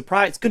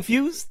surprised,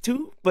 confused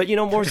too, but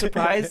more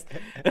surprised,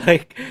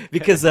 like,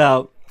 because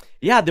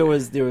yeah, there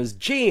was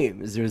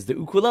James, there was the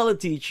ukulele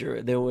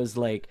teacher, there was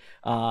like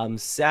Sammy,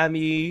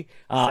 Sammy,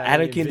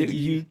 Anarchy, and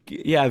Viggy.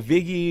 yeah,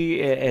 Viggy,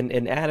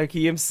 and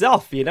Anarchy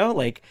himself.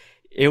 Like,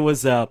 it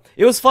was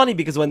funny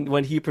because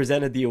when he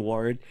presented the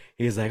award,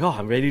 he was like, "Oh,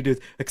 I'm ready to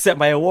accept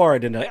my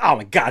award," and they're like, "Oh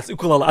my God, it's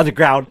Ukulele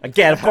Underground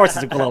again! Of course,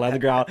 it's Ukulele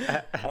Underground."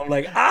 I'm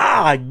like,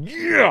 yeah,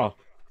 yeah.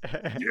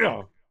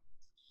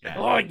 Yeah.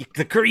 Oh,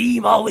 the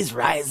cream always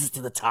rises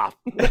to the top.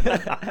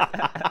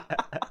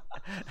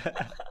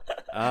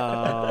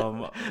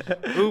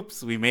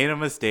 Oops, we made a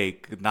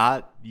mistake.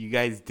 Not you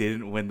guys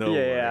didn't win the Yeah,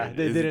 award. yeah.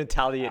 They It's- didn't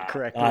tally it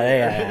correctly.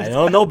 Yeah.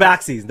 No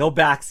backseas, no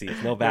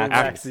backseas, no No backseas.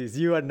 Maxis,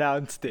 you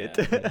announced it.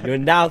 You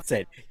announced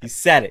it. You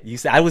said it. You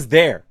said I was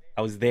there.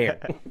 I was there.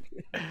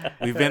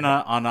 We've been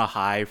on a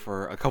high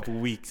for a couple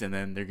weeks, and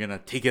then they're gonna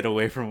take it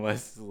away from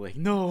us. Like,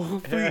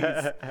 no,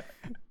 please.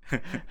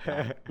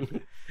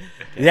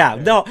 Yeah,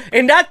 no.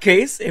 In that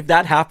case, if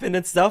that happened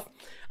and stuff,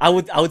 I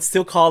would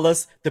still call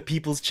us the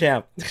people's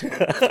champ.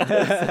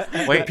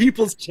 The Wait,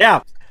 people's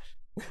champ.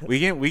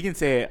 we can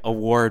say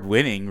award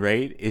winning,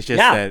 right? It's just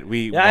Yeah. that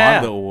we Yeah, won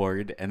yeah. the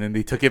award and then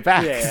they took it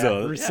back. Yeah,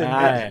 So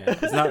rescinded. Yeah.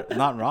 it's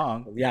not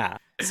wrong. Yeah.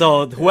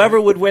 So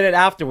whoever would win it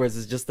afterwards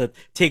is just the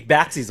Take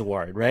Backsies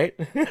award, right?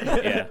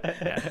 Yeah,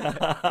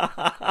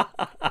 yeah.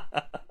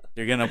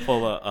 You're gonna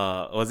pull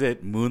a was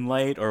it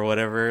Moonlight or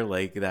whatever,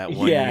 like that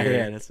one Yeah,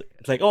 year. yeah. It's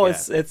like, oh, Yeah.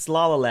 it's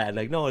La La Land.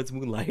 Like, no, it's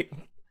Moonlight.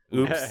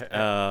 Oops,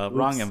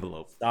 wrong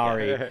envelope.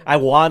 Sorry, I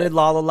wanted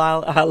La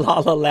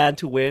La Land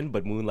to win,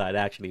 but Moonlight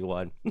actually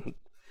won.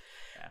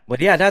 But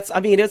yeah,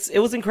 it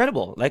was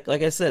incredible. Like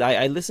I said,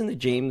 I listened to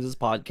James's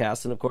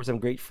podcast, and of course I'm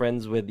great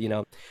friends with Viggy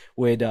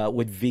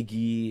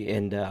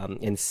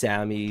and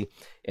Sammy,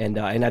 and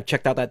I've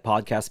checked out that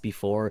podcast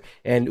before.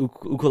 And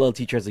Ukulele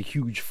Teacher has a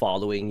huge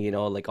following,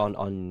 like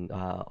on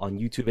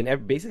YouTube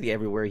and basically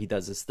everywhere he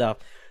does his stuff.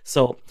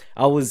 So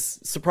I was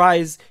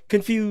surprised,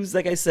 confused,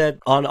 like I said,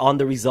 on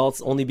the results,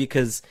 only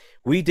because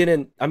we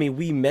didn't. I mean,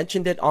 we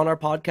mentioned it on our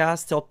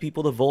podcast, tell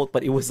people to vote,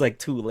 but it was like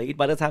too late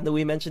by the time that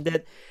we mentioned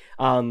it.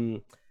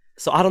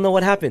 So I don't know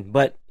what happened,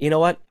 but you know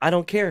what? I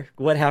don't care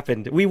what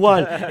happened. We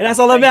won, and that's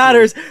all that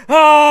matters.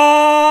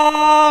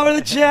 Ah, we're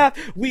the champ.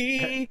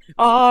 We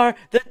are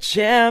the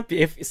champ.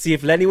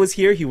 If Lenny was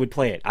here, he would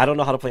play it. I don't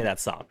know how to play that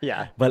song.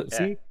 Yeah. But yeah.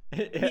 see,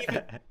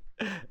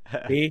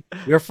 See?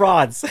 We're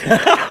frauds.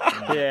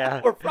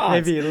 Yeah, We're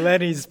frauds. maybe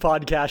Lenny's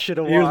podcast should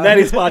have You won.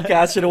 Lenny's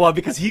podcast should have won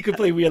because he could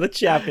play We Are the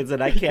Champions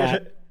and I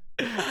can't.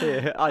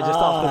 Yeah, just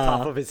off the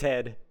top of his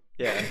head.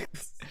 Yeah.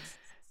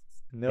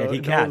 No, And he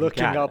no can, he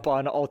looking can. up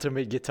on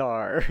Ultimate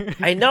Guitar.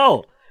 I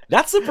know.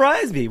 That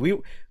surprised me. We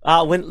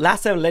when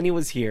last time Lenny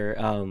was here,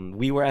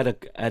 we were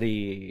at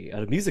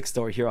a music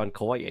store here on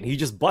Kauai, and he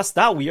just bust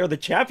out "We Are the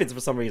Champions" for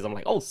some reason. I'm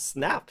like, oh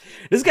snap!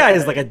 This guy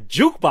is like a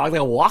jukebox, like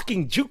a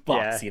walking jukebox,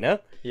 Yeah. you know?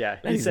 Yeah,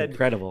 he Lenny's said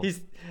incredible.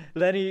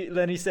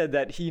 Lenny said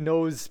that he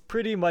knows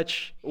pretty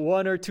much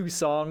one or two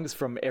songs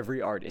from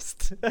every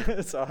artist.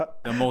 So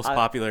The most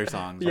popular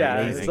songs. yeah,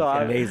 Right? Amazing, so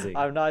amazing.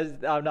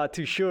 I'm not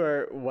too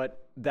sure what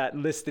that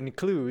list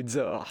includes,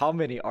 how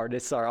many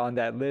artists are on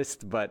that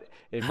list, but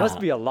it must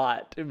be a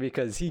lot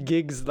because he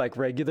gigs like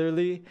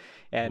regularly,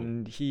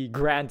 and he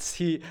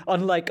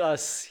unlike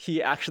us,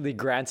 he actually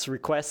grants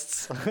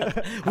requests.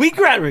 We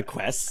grant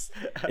requests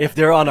if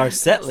they're on our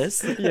set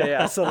list.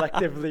 yeah,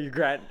 selectively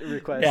grant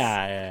requests.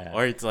 Yeah.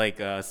 Or it's like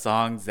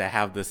songs that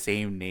have the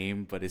same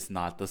name, but it's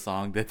not the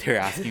song that they're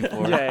asking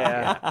for.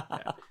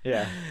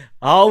 Yeah.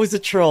 Always a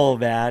troll,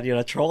 man. You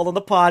know, troll on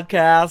the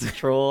podcast,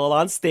 troll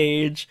on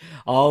stage,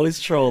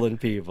 always trolling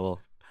people.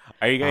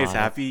 Are you guys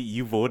happy?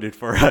 You voted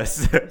for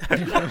us.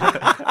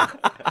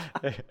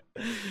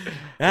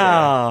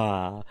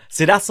 Ah,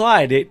 see, that's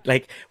why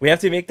we have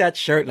to make that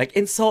shirt like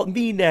insult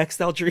me next,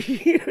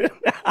 Eldrin.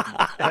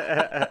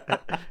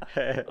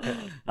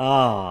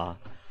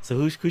 So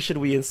who should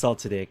we insult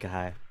today,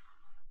 Kahai?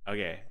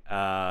 Okay.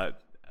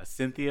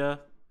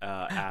 Cynthia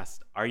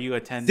asked, "Are you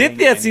attending?"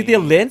 Cynthia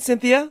Lynn,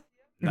 Cynthia.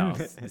 No,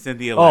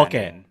 Cynthia. Oh,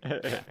 okay.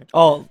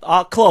 Oh,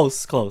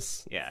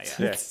 close. Yeah.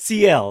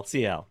 CL.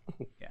 Yeah.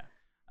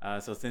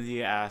 So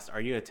Cynthia asked,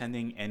 "Are you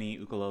attending any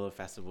ukulele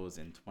festivals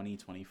in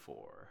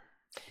 2024?"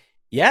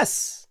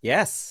 Yes.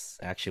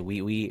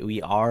 Actually,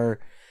 we are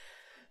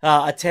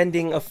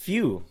attending a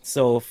few.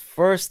 So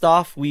first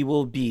off, we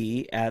will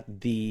be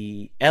at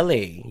the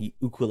LA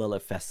Ukulele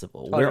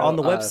Festival. We're no, on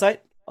the website.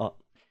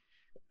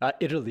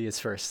 Italy is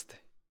first.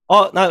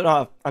 Oh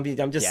no! I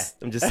mean, I'm just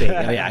saying.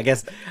 Oh, yeah, I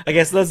guess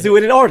let's do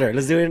it in order.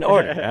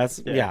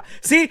 That's yeah.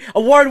 See,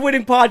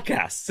 award-winning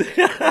podcast.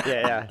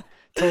 Yeah.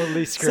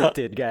 Totally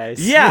scripted, guys.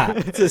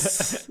 Yeah.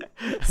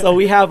 So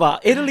we have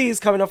Italy is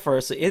coming up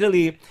first. So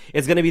Italy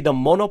is going to be the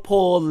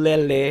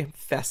Monopolele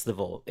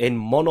Festival in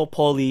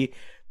Monopoli,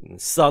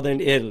 southern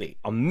Italy.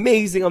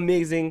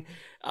 Amazing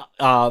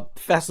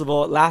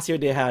festival. Last year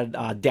they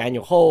had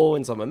Daniel Ho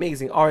and some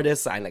amazing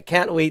artists, and I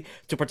can't wait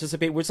to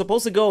participate. We're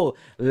supposed to go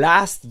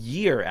last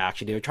year,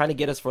 actually. They were trying to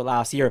get us for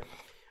last year,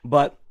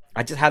 but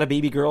I just had a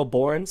baby girl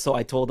born, so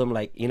I told them,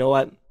 like, you know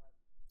what?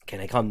 Can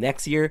I come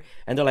next year?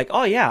 And they're like,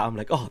 oh yeah. I'm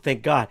like, oh,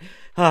 thank God.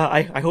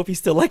 I hope you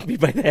still like me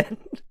by then,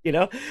 you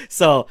know?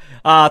 So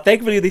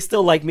thankfully they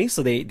still like me.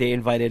 So they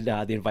invited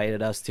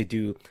us to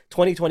do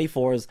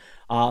 2024's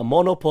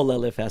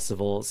Monopolele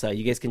Festival. So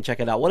you guys can check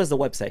it out. What is the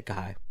website,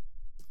 Kahai?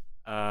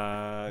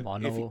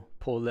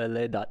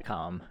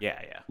 Monopolele.com. Yeah.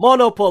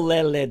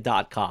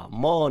 Monopolele.com.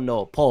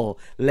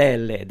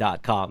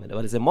 And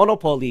what is it?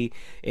 Monopoly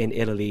in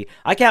Italy.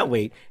 I can't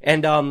wait.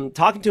 And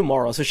talking to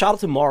Mauro. So shout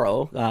out to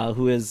Mauro,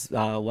 who is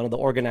one of the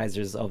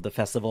organizers of the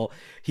festival.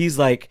 He's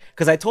like,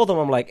 because I told him,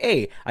 I'm like,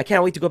 hey, I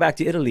can't wait to go back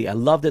to Italy. I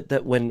loved it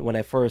that when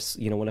I first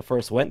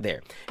went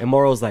there. And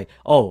Mauro's like,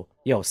 oh,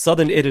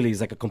 southern Italy is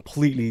like a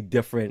completely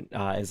different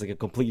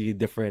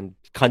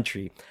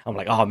country. I'm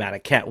like, oh man, I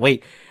can't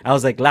wait. I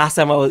was like, last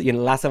time I was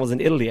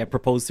in Italy, I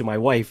proposed to my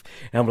wife,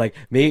 and I'm like,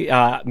 me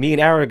and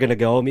Aaron are gonna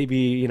go.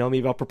 Maybe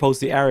I'll propose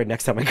to Aaron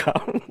next time I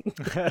come.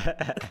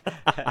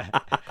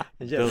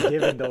 Just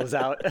giving those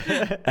out.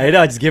 I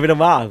know, just giving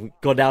them out.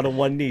 Go down on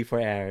one knee for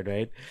Aaron,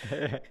 right?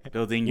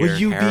 Building your Will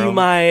you harem. be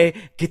my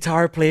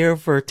guitar player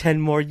for 10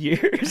 more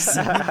years?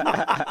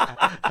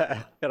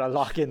 Gotta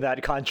lock in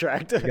that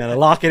contract. Gotta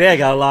lock it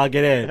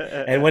in.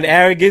 And when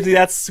Aaron gives me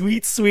that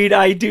sweet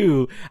I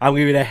do, I'm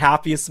gonna be the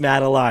happiest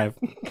man alive.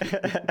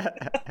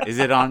 Is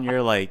it on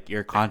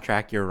your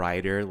contract, your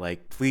rider?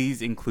 Like,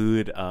 please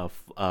include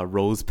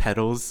rose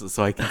petals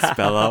so I can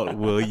spell out,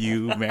 will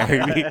you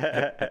marry me?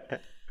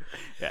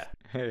 Yeah.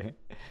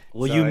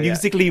 Will you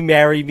musically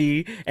marry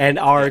me and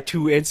our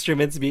two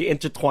instruments be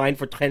intertwined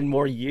for 10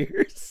 more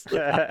years?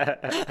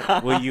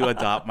 Will you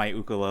adopt my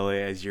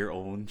ukulele as your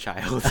own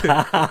child?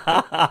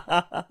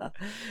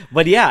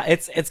 But yeah,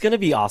 it's gonna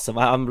be awesome.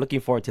 I'm looking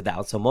forward to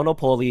that. So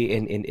Monopoly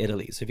in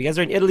Italy. So if you guys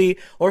are in Italy,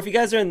 or if you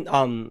guys are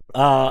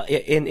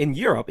in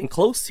Europe and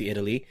close to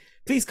Italy,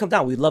 please come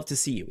down. We'd love to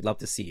see you.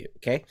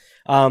 Okay.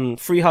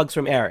 Free hugs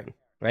from Aaron,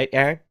 right,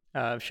 Aaron?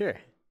 Sure.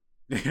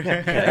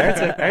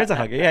 Aaron's a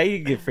hugger. Yeah, you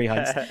can give free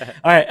hugs.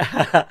 All right.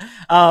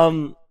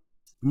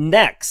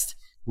 Next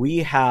we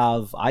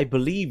have, I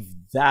believe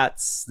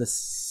that's the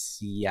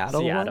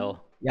Seattle one?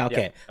 Yeah.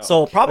 Okay. Yeah.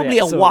 So probably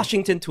a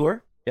Washington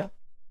tour. Yeah.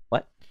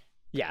 What?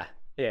 Yeah.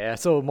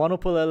 So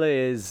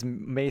Monopolele is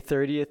May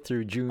 30th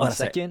through June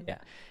 2nd. Right. Yeah.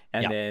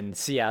 And then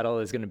Seattle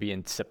is going to be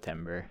in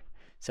September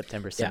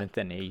 7th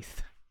and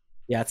 8th.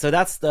 Yeah, so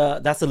that's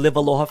the Live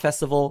Aloha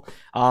Festival.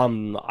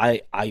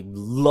 I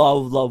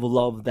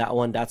love that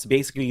one. That's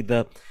basically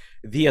the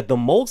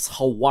most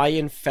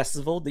Hawaiian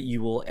festival that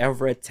you will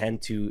ever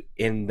attend to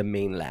in the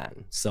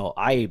mainland. So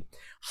I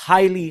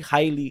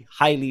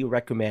highly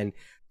recommend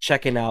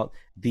checking out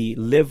the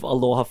Live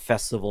Aloha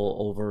Festival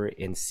over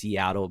in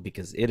Seattle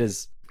because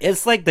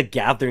it's like the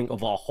gathering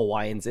of all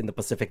Hawaiians in the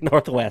Pacific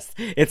Northwest.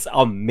 It's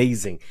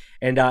amazing,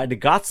 and they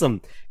got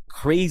some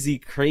crazy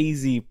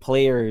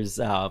players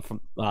from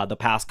the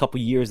past couple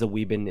years that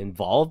we've been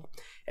involved,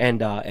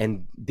 and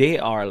they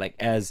are like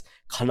as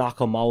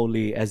kanaka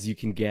maoli as you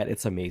can get.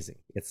 It's amazing.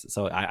 It's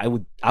so I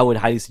would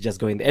highly suggest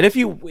going there. And if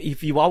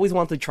you always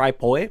want to try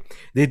poi,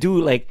 they do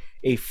like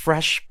a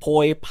fresh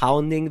poi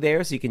pounding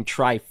there, so you can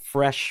try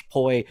fresh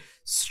poi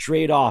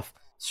straight off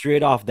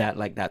that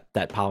like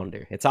that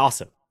pounder. It's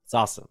awesome. It's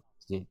awesome.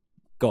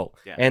 Go.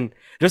 Yeah. And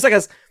there's like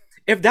a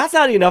if that's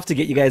not enough to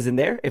get you guys in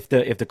there, if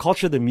the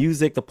culture, the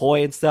music, the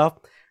poi and stuff,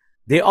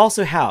 they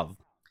also have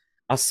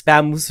a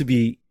spam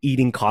musubi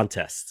eating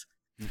contest.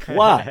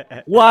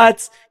 What?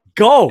 What?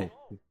 Go.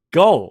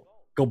 Go.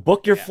 Go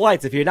book your Yeah.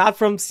 flights. If you're not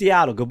from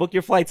Seattle, go book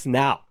your flights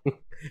now.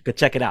 Go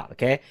check it out,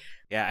 okay?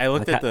 Yeah, I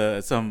looked at Okay.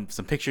 the some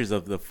pictures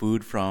of the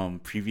food from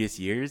previous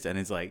years, and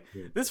it's like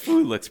this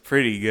food looks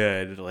pretty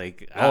good.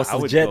 Like Oh, it's I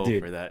would legit, go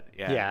dude. for that.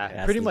 Yeah, Yeah, yeah,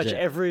 That's pretty much legit.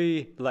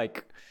 every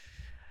like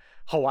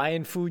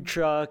Hawaiian food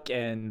truck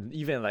and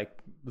even like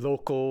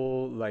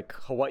local like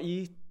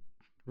Hawaii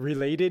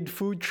related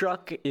food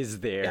truck is Yeah.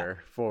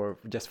 there for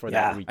just for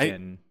that Yeah. I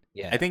weekend.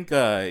 Yeah. I think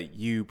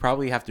you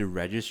probably have to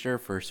register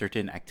for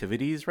certain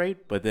activities, right?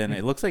 But then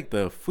it Mhm. looks like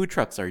the food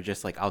trucks are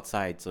just like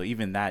outside, so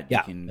even that you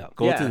Yeah. can Yeah.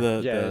 go to Yeah,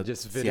 the yeah, the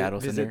just Seattle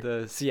visit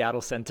Center. the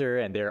Seattle Center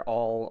and they're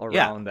all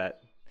Yeah. around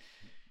that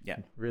Yeah,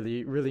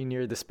 really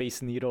near the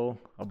Space Needle.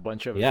 A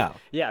bunch of Yeah.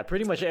 yeah,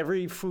 pretty much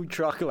every food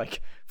truck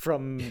like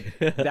from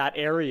that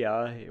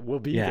area will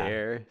be Yeah.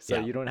 there, so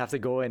Yeah. you don't have to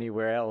go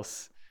anywhere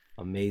else.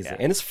 Amazing. yeah,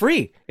 And it's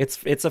free. It's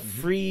a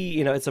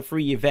Hmm. it's a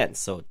free event.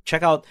 So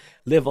check out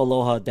Live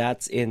Aloha.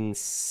 That's in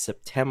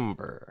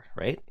September,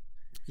 right?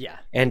 Yeah,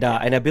 And yeah.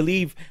 and I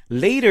believe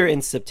later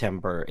in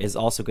September is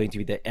also going to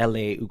be the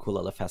LA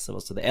Ukulele Festival.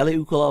 So the LA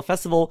Ukulele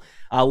Festival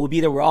will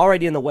be there. We're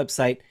already on the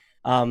website.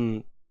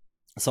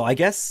 So I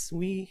guess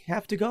we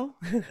have to go.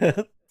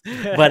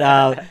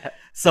 But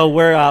so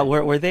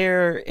we're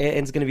there, and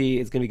it's gonna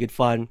be good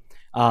fun.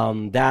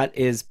 That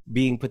is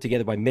being put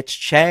together by Mitch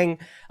Chang.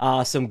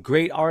 Some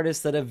great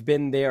artists that have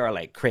been there are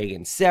like Craig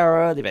and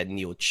Sarah. They've had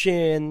Neil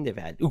Chin. They've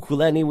had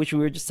Ukulele, which we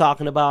were just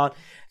talking about.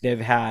 They've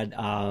had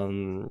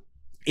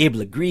Abe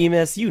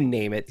Lagrimas, you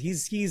name it.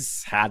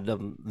 He's had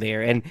them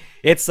there, and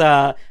it's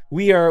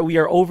we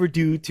are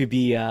overdue to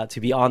be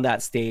on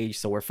that stage.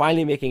 So we're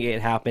finally making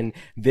it happen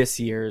this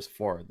year's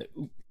for the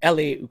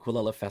LA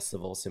Ukulele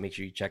Festival. So make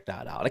sure you check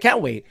that out. I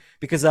can't wait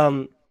because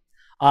a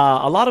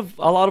lot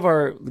of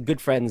our good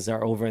friends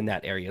are over in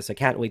that area, so I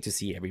can't wait to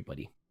see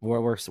everybody.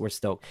 We're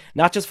stoked,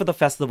 not just for the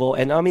festival,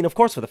 and I mean, of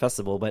course, for the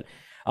festival, but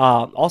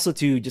also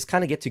to just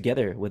kind of get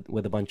together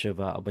with a bunch of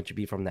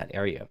people from that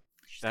area.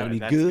 It's gonna be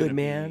that's good, gonna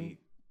man. be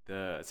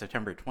the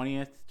September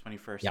 20th,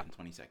 21st, Yeah. and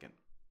 22nd.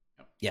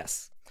 Yep.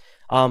 Yes.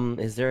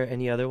 Is there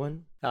any other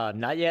one?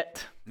 Not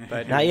yet,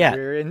 but Not yet.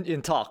 we're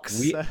in talks.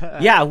 That's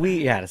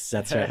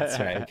right. That's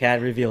right. We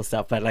can't reveal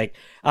stuff, but like,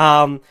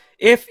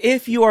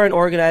 if you are an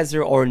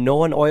organizer or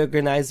know an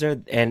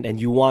organizer and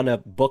you want to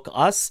book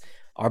us,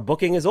 our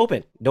booking is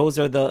open. Those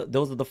are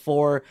the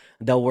four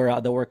that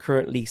we're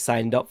currently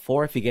signed up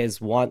for. If you guys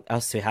want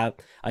us to have,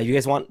 you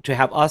guys want to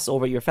have us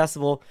over at your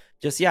festival,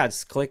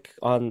 just click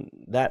on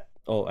that.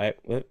 Oh,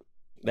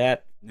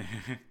 that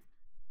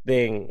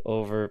thing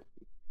over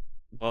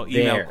Well,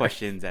 email there.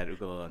 questions at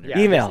Ukulele Yeah, Underground.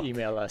 just Email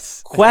email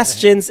us.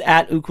 questions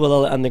at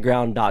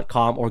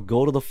ukuleleunderground.com or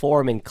go to the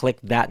forum and click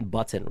that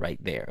button right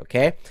there.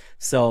 Okay.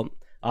 So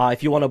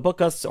if you want to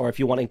book us or if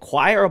you want to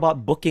inquire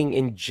about booking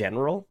in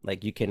general,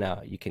 like you can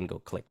go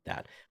click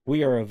that.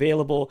 We are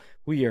available.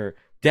 We are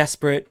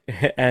desperate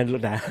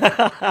and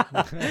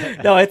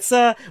no, it's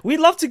we'd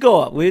love to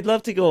go. We'd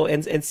love to go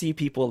and see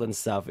people and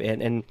stuff.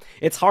 And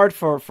it's hard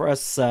for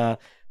us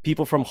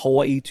people from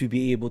Hawaii to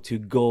be able to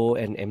go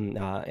and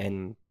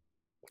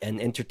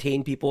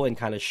entertain people and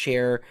kind of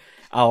share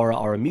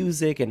our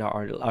music and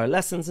our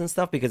lessons and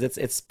stuff because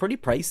it's pretty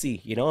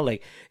pricey,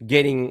 like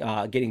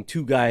getting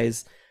two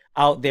guys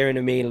out there in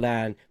the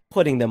mainland,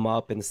 putting them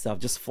up and stuff.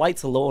 Just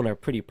flights alone are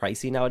pretty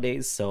pricey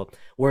nowadays, so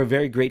we're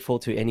very grateful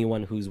to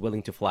anyone who's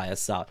willing to fly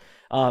us out,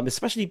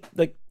 especially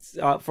like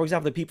for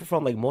example the people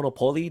from like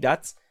Monopoly.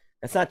 That's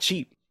not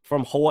cheap.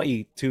 From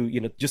Hawaii to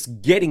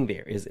just getting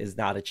there is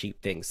not a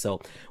cheap thing, so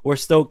we're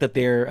stoked that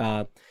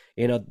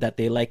that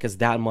they like us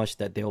that much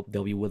that they'll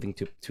be willing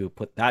to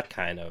put that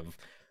kind of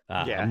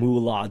Yeah.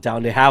 moolah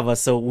down to have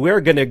us. So we're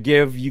gonna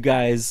give you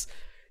guys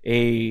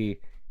a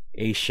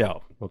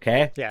show,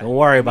 okay? Yeah. Don't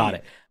worry I about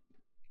mean, it.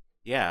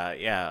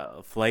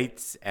 yeah,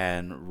 flights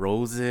and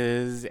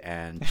roses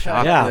and Yeah,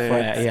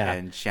 chocolates yeah,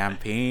 and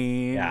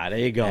champagne yeah. There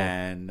you go.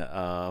 and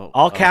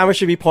All cameras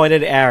should be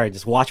pointed at Aaron.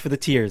 Just watch for the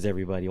tears,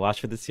 everybody.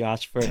 Watch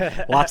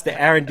the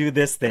Aaron do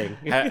this thing.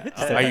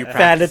 Just Are you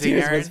fan the practicing,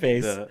 tears from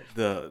his Aaron?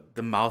 face.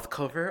 The mouth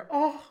cover.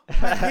 Oh,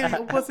 I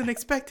wasn't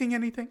expecting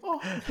anything. Oh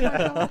my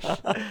gosh.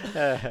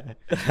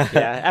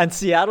 Yeah, and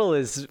Seattle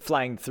is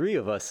flying three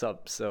of us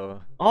up,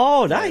 so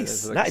Oh, yeah,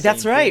 it's nice. like the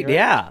That's same thing, right. right?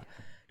 Yeah.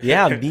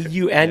 Yeah, me,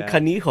 you, and Yeah.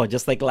 Kaniho,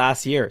 just like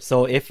last year.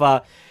 So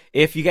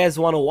if you guys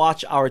want to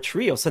watch our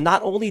trio, so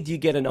not only do you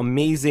get an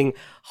amazing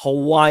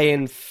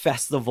Hawaiian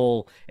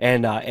festival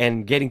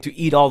and getting to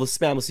eat all the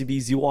spam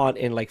CBs you want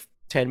in like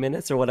 10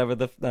 minutes or whatever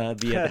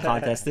the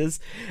contest is,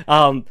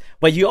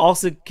 but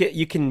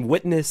you can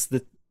witness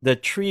the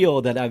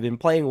trio that I've been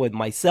playing with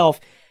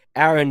myself,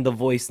 Aaron the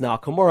voice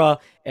Nakamura,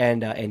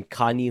 and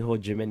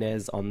Kaniho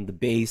Jimenez on the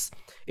bass.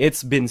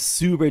 It's been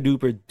super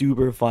duper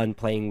duper fun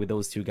playing with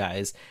those two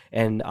guys,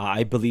 and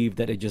I believe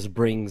that it just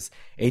brings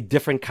a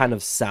different kind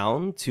of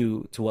sound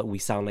to what we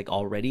sound like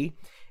already,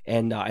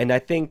 and I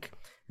think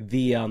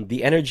the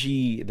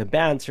energy, the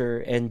banter,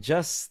 and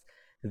just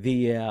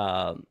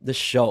the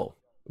show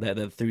that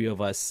the three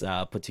of us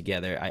put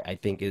together, I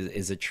think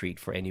is a treat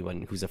for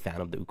anyone who's a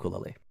fan of the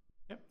ukulele.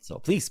 Yep. So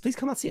please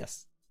come out see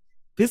us.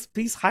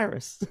 Please hire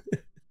us.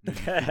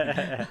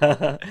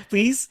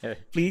 Please,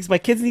 my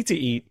kids need to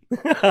eat.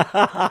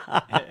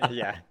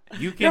 Yeah.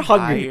 You They're can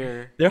hungry.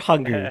 hire. They're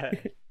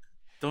hungry.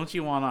 Don't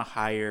you want to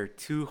hire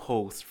two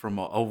hosts from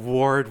an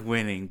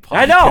award-winning podcast?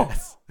 I know,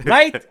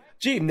 right?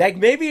 Gee, like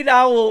maybe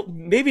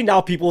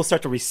now people will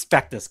start to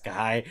respect this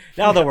guy.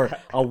 Now that we're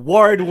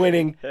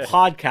award-winning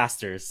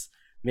podcasters,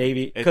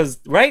 maybe because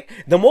right,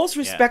 the most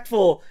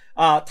respectful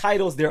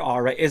titles there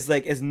are right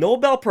is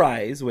Nobel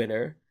Prize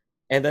winner,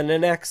 and then the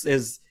next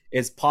is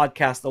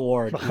podcast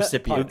award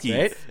recipients,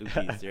 right?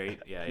 Ukis, right?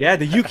 Yeah,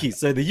 the Yukis.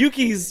 So the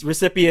Yukis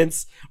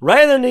recipients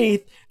right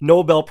underneath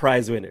Nobel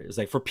Prize winners,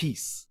 like for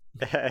peace.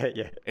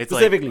 Yeah. It's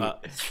Specifically.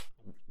 like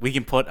we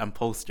can put on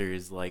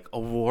posters like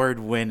award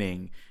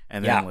winning,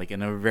 and then Yeah. like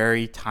in a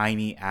very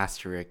tiny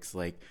asterisk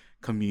like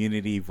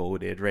community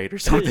voted, right, or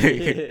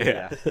something.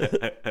 Yeah.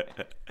 Yeah,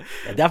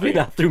 definitely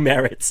not through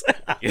merits.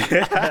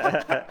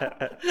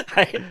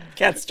 I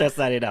can't stress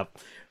that enough.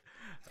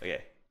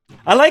 Okay.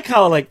 I like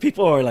how like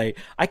people are like,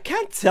 I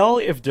can't tell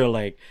if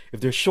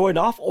they're showing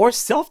off or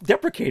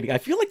self-deprecating. I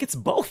feel like it's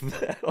both.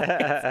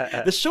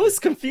 Like, the show is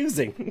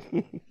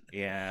confusing.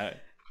 Yeah.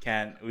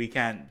 We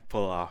can't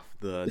pull off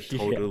the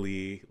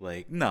totally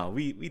like no,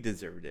 we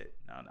deserved it.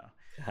 No.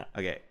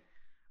 Okay.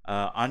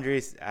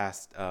 Andres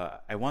asked,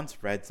 I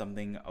once read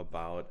something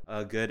about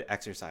a good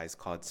exercise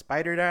called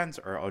spider dance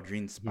or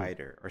Aldrine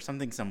spider or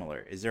something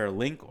similar. Is there a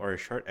link or a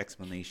short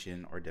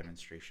explanation or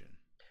demonstration?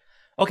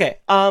 Okay,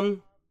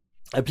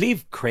 I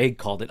believe Craig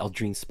called it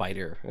Aldrine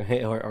Spider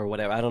or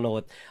whatever. I don't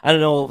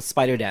know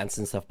spider dance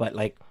and stuff, but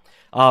like,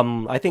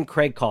 I think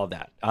Craig called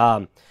that.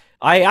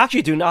 I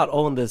actually do not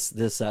own this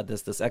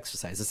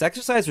exercise. This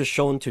exercise was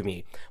shown to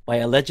me by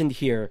a legend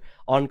here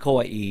on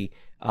Kauai,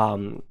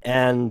 and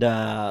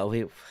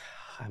wait,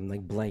 I'm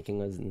like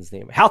blanking on his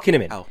name. Hal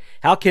Kinnaman.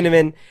 Hal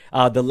Kinnaman,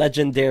 the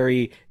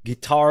legendary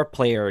guitar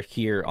player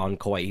here on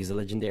Kauai. He's a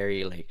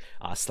legendary like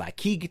slack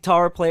key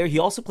guitar player. He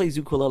also plays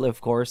ukulele,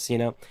 of course,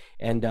 and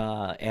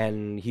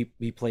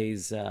he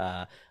plays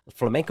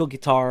flamenco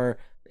guitar.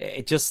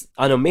 It's just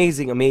an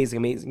amazing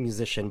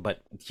musician,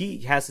 but he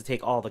has to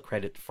take all the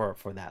credit for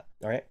that.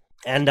 All right,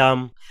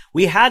 and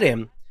we had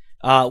him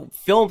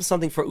film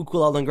something for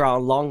Ukulele and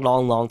Ground a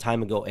long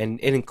time ago, and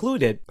it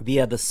included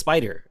the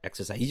spider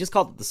exercise. He just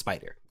called it the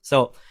spider.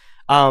 So,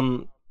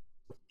 and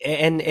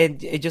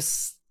it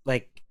just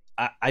like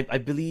I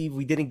believe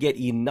we didn't get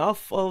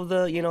enough of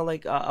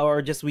the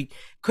or just we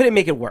couldn't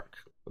make it work.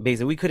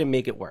 Basically, we couldn't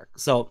make it work.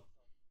 So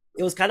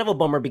it was kind of a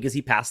bummer because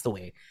he passed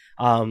away.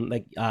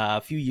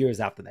 A few years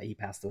after that, he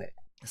passed away.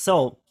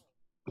 So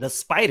the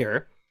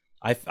spider,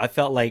 I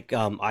felt like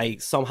I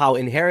somehow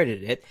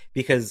inherited it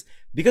because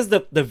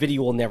the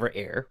video will never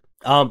air.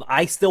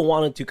 I still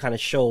wanted to kind of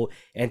show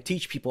and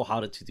teach people how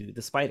to do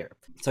the spider.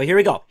 So here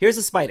we go. Here's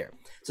the spider.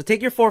 So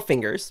take your 4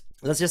 fingers.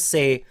 Let's just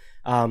say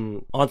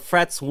on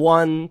frets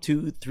 1,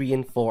 2, 3,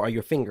 and 4 are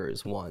your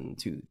fingers. 1,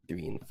 2,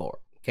 3, and 4.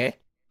 Okay.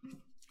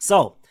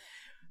 So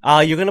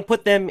you're gonna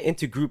put them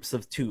into groups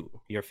of 2.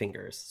 Your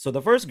fingers. So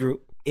the first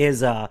group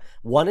is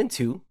 1 and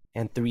 2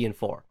 and 3 and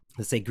 4.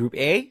 Let's say group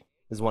A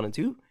is 1 and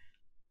 2.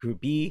 Group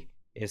B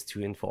is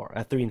 2 and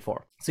 4, 3 and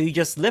 4. So you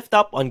just lift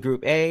up on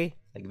group A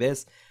like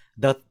this.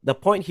 The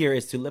point here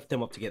is to lift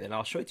them up together, and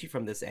I'll show it to you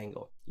from this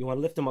angle. You want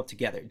to lift them up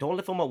together. Don't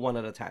lift them up one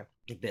at a time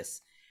like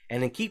this,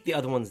 and then keep the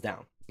other ones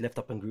down. Lift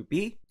up on group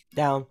B,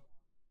 down.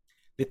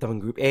 Lift up on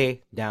group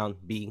A, down.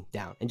 B,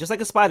 down. And just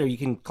like a spider, you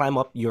can climb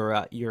up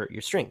your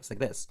strings like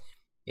this.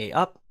 A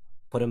up,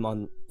 put them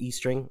on E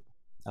string,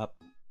 up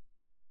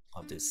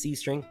to C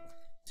string,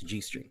 to G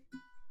string.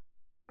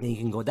 Then you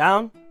can go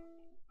down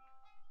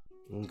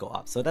and go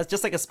up. So that's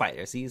just like a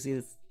spider. So you see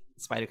this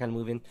spider kind of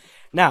moving.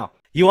 Now,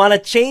 you want to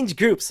change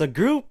groups. So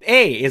group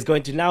A is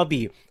going to now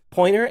be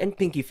pointer and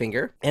pinky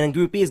finger, and then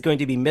group B is going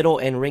to be middle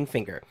and ring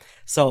finger.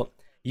 So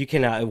you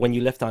can when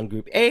you lift on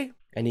group A,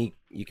 and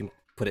you can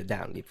put it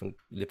down,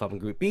 lift up in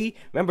group B.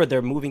 Remember,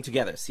 they're moving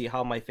together. See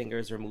how my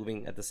fingers are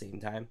moving at the same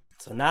time?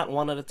 So not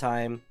one at a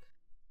time,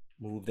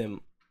 move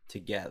them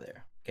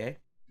together, okay?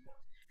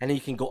 And then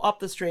you can go up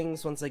the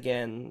strings once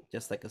again,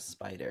 just like a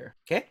spider,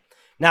 okay?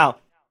 Now,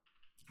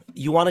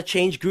 you want to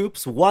change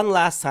groups one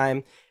last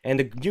time, and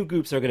the new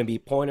groups are going to be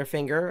pointer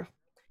finger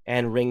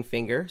and ring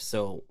finger.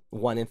 So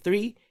 1 and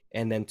 3,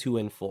 and then 2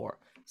 and 4.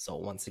 So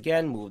once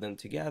again, move them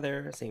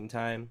together, same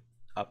time,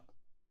 up,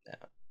 down,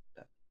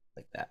 down,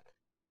 like that.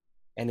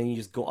 And then you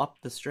just go up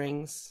the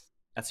strings.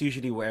 That's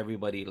usually where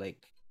everybody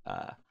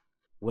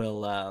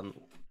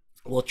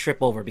will trip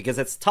over, because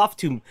it's tough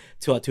to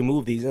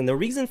move these. And the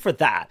reason for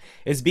that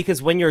is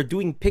because when you're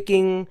doing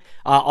picking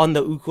on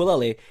the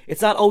ukulele,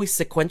 it's not always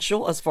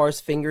sequential as far as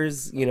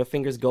fingers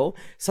go.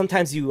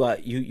 Sometimes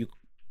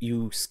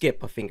you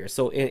skip a finger.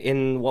 So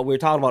in what we were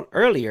talking about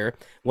earlier,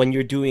 when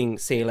you're doing,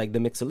 say, like the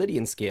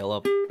Mixolydian scale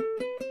of,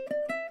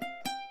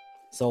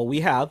 so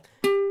we have,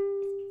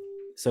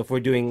 so if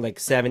we're doing like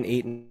 7,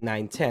 8,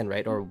 9, 10,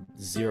 right, or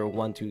 0,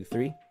 1, 2,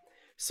 3,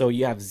 so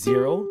you have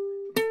 0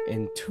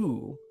 and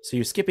 2, so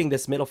you're skipping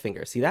this middle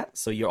finger. See that?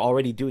 So you're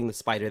already doing the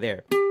spider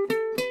there.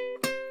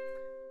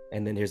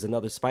 And then here's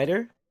another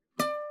spider.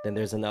 Then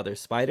there's another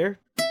spider.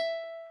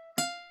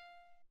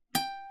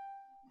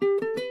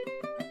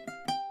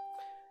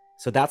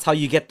 So that's how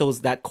you get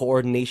that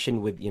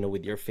coordination with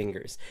your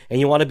fingers. And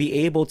you want to be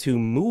able to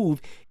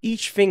move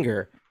each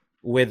finger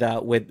with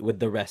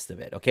the rest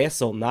of it. Okay?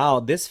 So now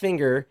this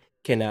finger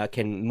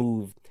can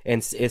move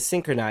and is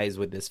synchronized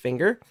with this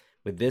finger,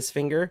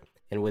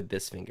 and with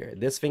this finger.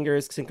 This finger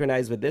is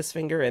synchronized with this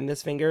finger, and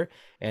this finger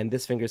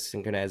is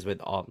synchronized with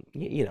all,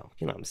 you know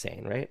what I'm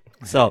saying, right?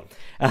 So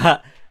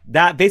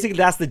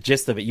that's the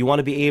gist of it. You want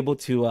to be able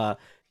to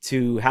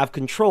have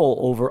control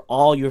over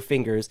all your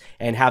fingers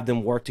and have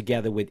them work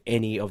together with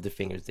any of the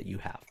fingers that you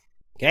have.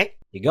 Okay,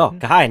 you go.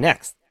 Kahai,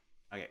 next.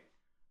 Okay.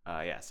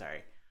 Yeah,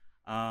 sorry.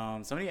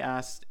 Somebody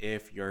asked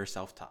if you're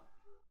self-taught.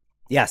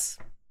 Yes.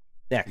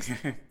 Next.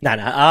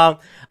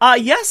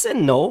 Yes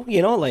and no.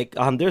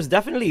 There's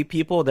definitely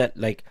people that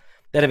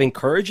have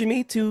encouraged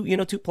me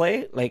to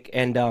play,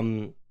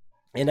 and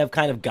have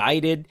kind of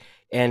guided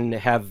and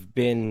have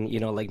been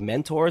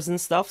mentors and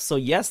stuff. So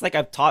yes,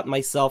 I've taught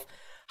myself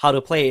how to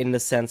play in the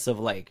sense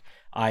of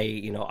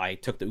I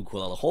took the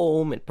ukulele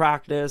home and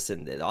practice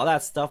and did all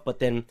that stuff. But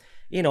then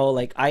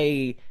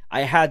I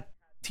had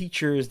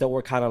teachers that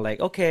were kind of like,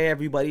 okay,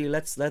 everybody,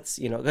 let's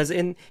because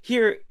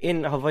here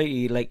in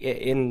Hawaii,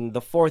 in the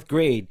 4th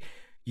grade,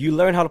 you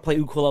learn how to play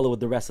ukulele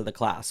with the rest of the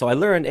class. So I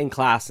learned in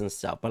class and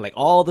stuff, but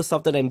all the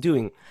stuff that I'm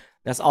doing,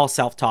 that's all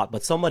self-taught.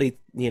 But somebody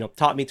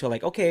taught me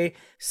to okay,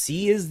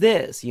 C is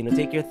this,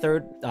 take your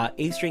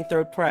A string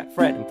 3rd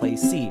fret and play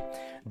C.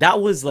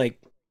 That was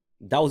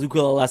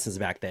ukulele lessons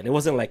back then. It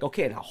wasn't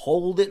okay, now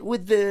hold it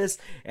with this,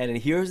 and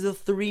then here's the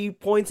 3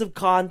 points of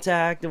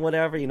contact and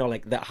whatever,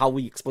 that how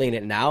we explain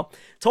it now.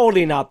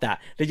 Totally not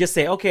that. They just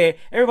say, okay,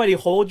 everybody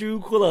hold your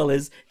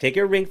ukuleles, take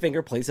your ring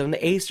finger, place it on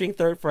the A string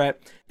 3rd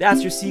fret.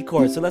 That's your C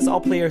chord. So let's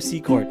all play our C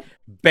chord.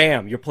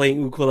 Bam, you're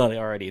playing ukulele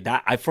already.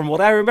 From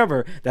what I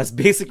remember, that's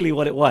basically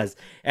what it was.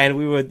 And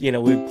we would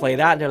play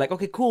that, and they're like,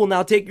 okay, cool,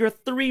 now take your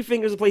 3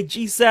 fingers and play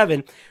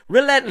G7.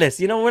 Relentless,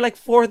 we're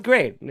 4th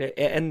grade.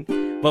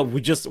 But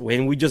we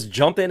just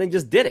jumped in and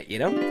just did it,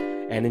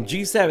 and then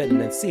G7 and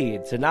then C.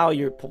 So now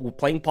you're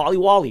playing Polly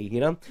Wally,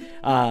 da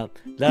da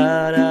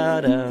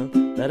da da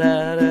da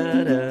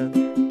da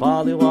da,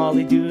 Polly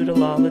Wally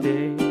doodle all the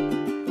day,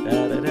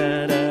 da da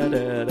da da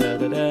da da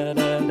da da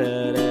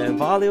da da,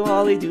 Polly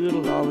Wally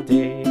doodle all the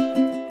day.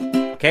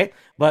 Okay,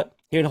 but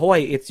here in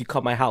Hawaii, it's you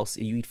come my house,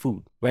 you eat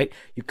food, right?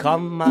 You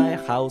come my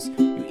house,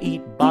 you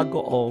eat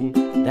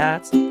bagoong.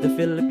 That's the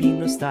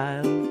Filipino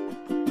style.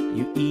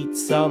 You eat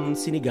some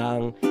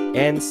sinigang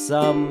and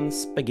some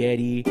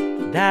spaghetti.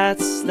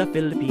 That's the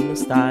Filipino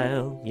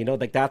style.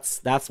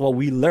 That's what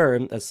we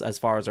learned as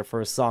far as our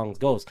first songs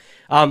goes.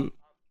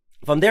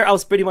 From there, I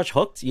was pretty much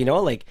hooked.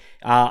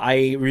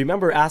 I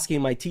remember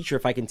asking my teacher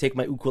if I can take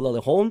my ukulele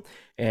home,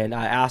 and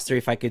I asked her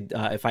if I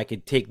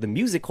could take the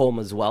music home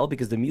as well,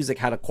 because the music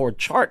had a chord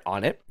chart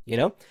on it.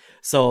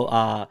 So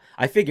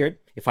I figured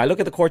if I look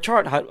at the chord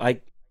chart,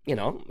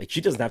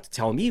 she doesn't have to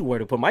tell me where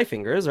to put my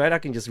fingers, right? I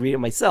can just read it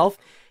myself.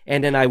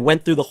 And then I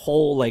went through the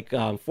whole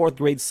 4th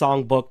grade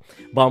songbook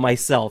by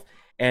myself,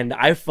 and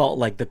I felt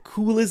like the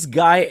coolest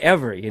guy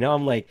ever.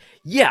 I'm like,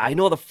 yeah, I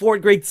know the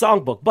 4th grade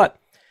songbook, but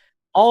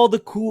all the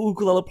cool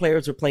ukulele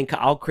players were playing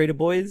Ka'au Crater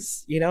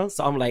Boys,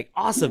 so I'm like,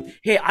 awesome.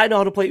 Hey, I know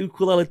how to play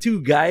ukulele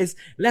too, guys.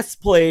 Let's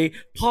play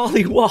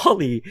Polly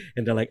Wally.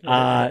 And they're like,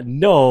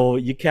 no,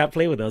 you can't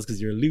play with us because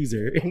you're a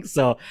loser.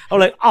 So I'm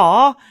like,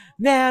 aw,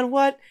 man,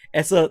 what?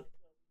 And so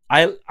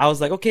I was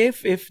like, okay,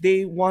 if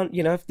they want,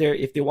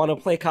 if they want to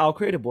play Ka'au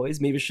Crater Boys,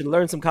 maybe we should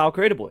learn some Ka'au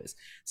Crater Boys.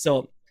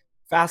 So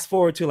fast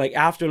forward to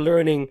after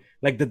learning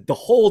the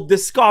whole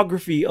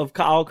discography of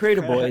Ka'au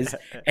Crater Boys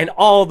and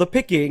all the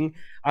picking,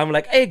 I'm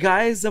like, hey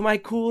guys, am I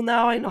cool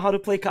now? I know how to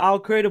play Kyle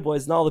Creator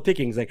Boys and all the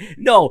pickings. Like,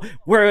 no,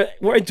 we're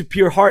into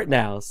Pure Heart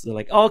now. So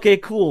like, okay,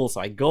 cool.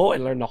 So I go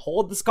and learn the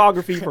whole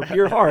discography for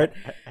Pure Heart,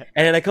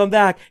 and then I come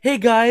back, hey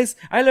guys,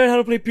 I learned how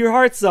to play Pure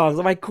Heart songs.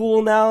 Am I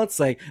cool now? It's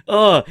like,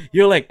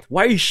 you're like,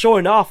 why are you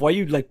showing off? Why are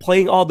you like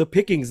playing all the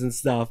pickings and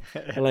stuff?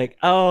 I'm like,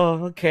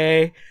 oh,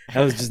 okay.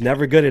 I was just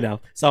never good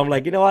enough. So I'm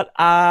like, you know what?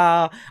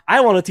 I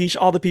want to teach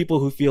all the people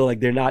who feel like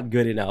they're not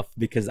good enough,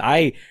 because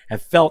I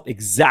have felt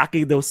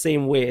exactly the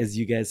same way as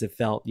you guys have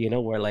felt,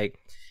 where like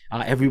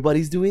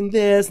everybody's doing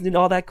this and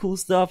all that cool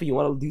stuff. And you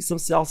want to do some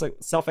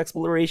self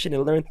exploration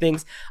and learn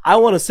things. I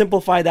want to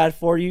simplify that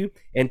for you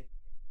and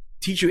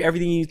teach you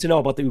everything you need to know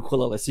about the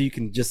ukulele, so you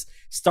can just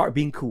start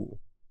being cool,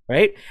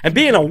 right? And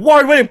being an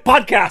award-winning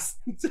podcast.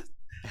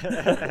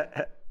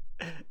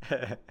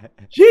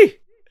 Gee.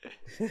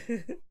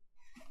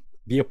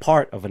 Be a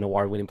part of an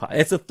award-winning podcast.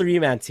 It's a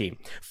 3-man team.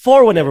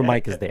 4 whenever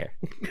Mike is there.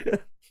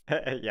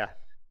 Yeah.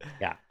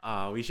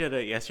 We should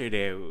have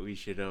yesterday. We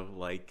should have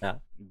like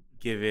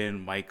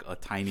given Mike a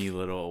tiny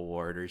little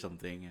award or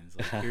something, and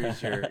it's like,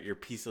 here's your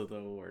piece of the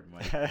award,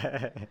 Mike.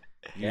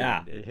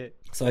 Yeah.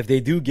 So if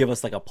they do give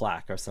us like a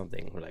plaque or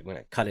something, we're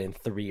gonna cut it in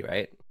 3,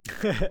 right?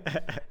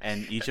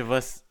 And each of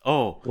us,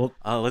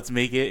 let's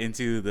make it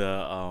into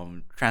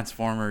the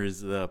Transformers,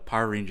 the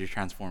Power Ranger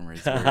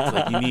Transformers, where it's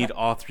like you need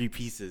all 3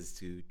 pieces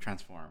to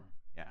transform.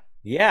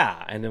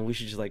 Yeah, and then we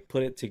should just like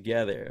put it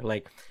together,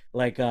 like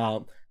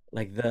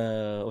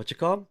the what you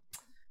call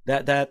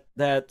that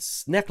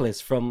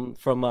necklace from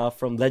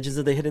Legends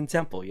of the Hidden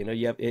Temple. You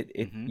have it.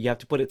 You have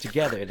to put it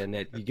together, and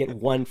then you get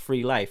 1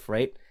 free life,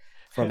 right?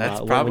 From that's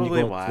when probably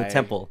you go why to the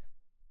temple.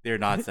 They're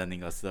not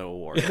sending us the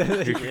award.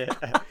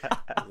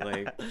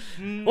 Like,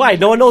 why?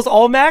 No one knows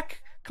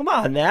Olmec? Come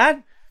on,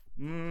 man.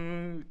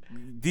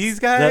 These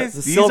guys,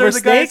 the these silver are the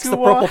snakes, guys the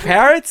who purple won.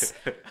 parrots.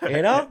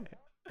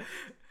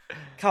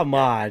 Come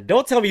on,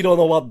 don't tell me you don't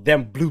know about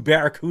them blue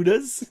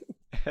barracudas.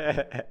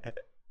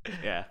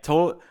 Yeah,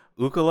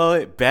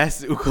 ukulele,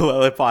 best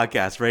ukulele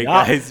podcast, right,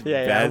 guys?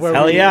 Best. Where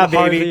Hell we yeah,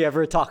 hardly baby.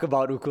 ever talk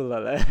about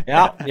ukulele.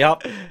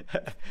 Yep.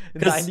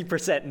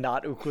 90%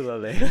 not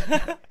ukulele.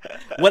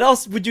 What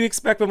else would you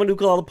expect from an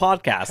ukulele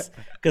podcast?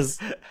 Because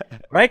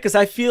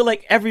I feel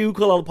like every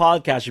ukulele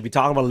podcast should be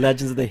talking about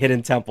Legends of the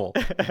Hidden Temple.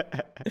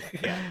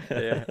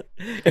 Yeah.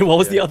 And what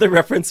was the other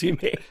reference we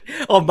made?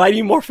 Oh,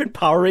 Mighty Morphin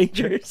Power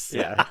Rangers.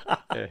 Yeah.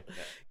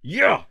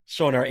 Yeah,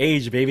 showing our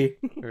age, baby.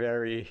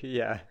 Very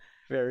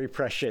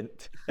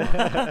prescient. Very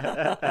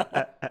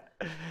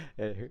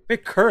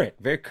current.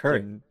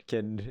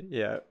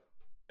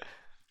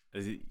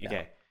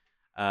 Okay.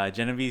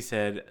 Genevieve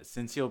said,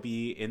 since you'll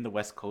be in the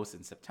West Coast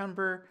in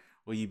September,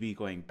 will you be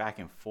going back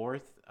and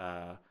forth,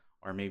 or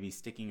maybe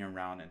sticking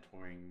around and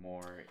touring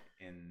more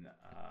in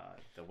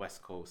the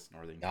West Coast,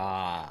 Northern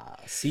California?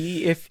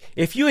 See,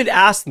 if you had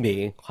asked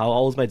me, how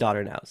old is my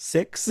daughter now?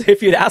 6?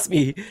 If you'd asked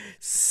me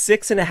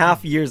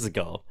 6.5 years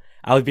ago,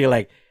 I would be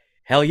like,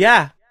 hell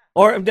yeah.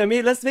 Or I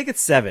mean, let's make it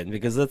 7,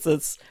 because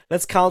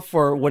let's count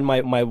for when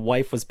my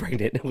wife was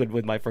pregnant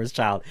with my first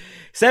child.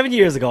 7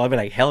 years ago, I'd be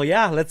like, hell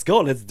yeah, let's go,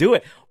 let's do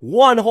it.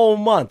 1 whole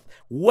month,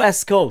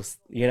 West Coast,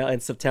 in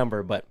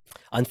September. But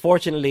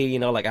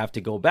unfortunately, I have to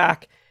go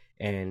back,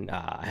 and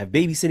I have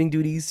babysitting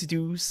duties to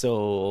do.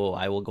 So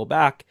I will go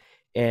back,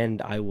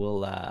 and I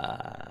will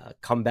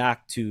come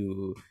back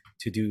to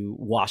do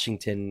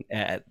Washington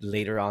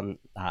later on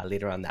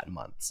that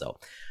month. So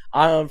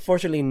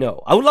unfortunately,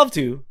 no. I would love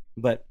to,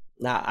 but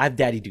nah, I have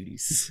daddy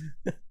duties.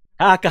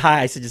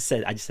 Kahai, I just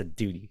said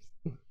duties.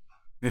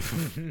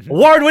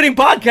 Award-winning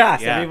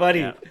podcast,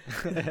 everybody. Yeah.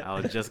 I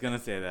was just gonna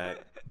say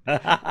that.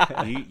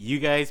 You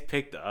guys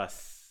picked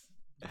us.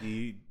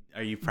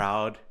 Are you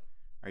proud?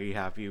 Are you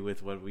happy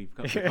with what we've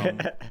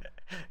become?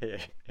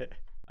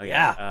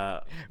 Yeah.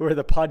 We're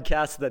the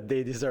podcast that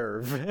they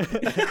deserve.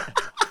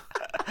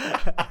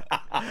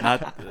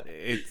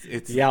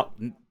 It's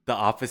the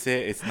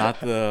opposite. It's not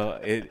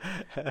the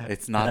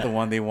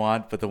one they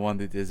want, but the one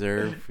they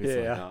deserve.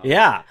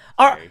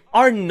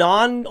 Our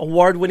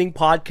non-award-winning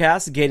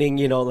podcasts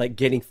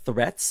getting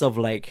threats of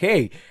like,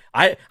 hey,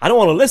 I don't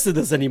want to listen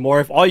to this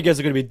anymore if all you guys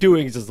are going to be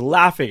doing is just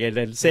laughing and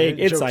then saying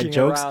inside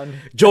jokes,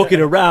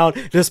 joking around.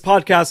 This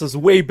podcast is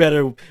way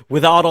better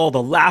without all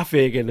the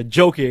laughing and the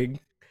joking.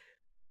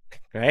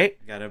 Right?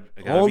 Gotta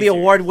Only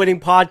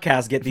award-winning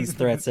podcasts get these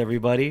threats,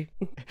 everybody.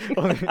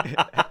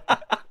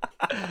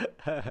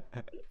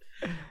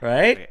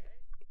 Right? Okay.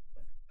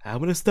 I'm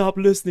gonna stop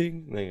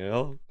listening. Like,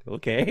 oh,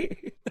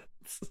 okay.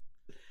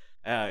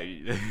 Yeah.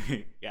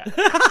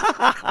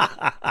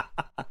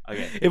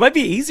 Okay. It might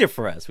be easier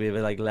for us. We have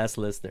like less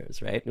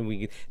listeners, right? And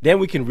we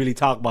can really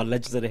talk about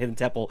Legends of the Hidden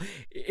Temple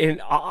in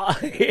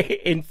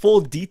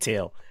full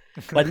detail.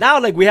 But now,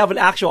 like, we have an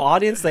actual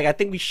audience. Like, I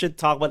think we should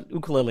talk about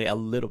ukulele a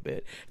little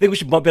bit. I think we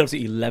should bump it up to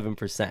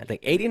 11%.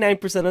 Like,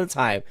 89% of the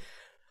time,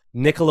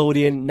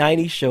 Nickelodeon,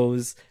 90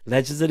 shows,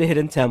 Legends of the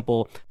Hidden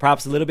Temple,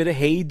 perhaps a little bit of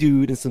Hey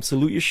Dude and some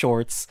Salute Your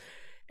Shorts,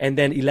 and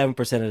then 11%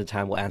 of the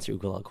time we'll answer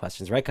ukulele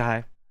questions. Right,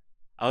 Kai?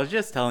 I was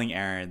just telling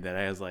Aaron that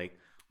I was like,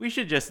 we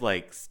should just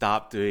like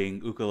stop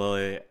doing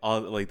ukulele,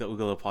 all like the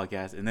ukulele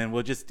podcast, and then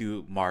we'll just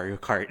do Mario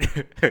Kart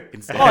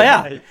instead. Oh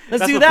yeah, let's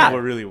That's do what that.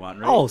 people really want,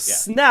 right? Oh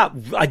snap!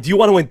 Do you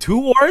want to win 2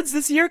 awards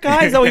this year,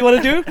 guys? Is that what you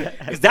want to do?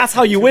 Because that's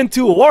how you win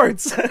 2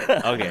 awards.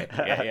 Okay,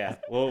 yeah.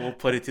 We'll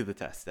put it to the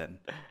test then.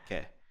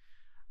 Okay.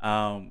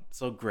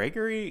 So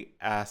Gregory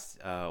asked,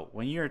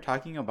 when you're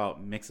talking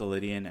about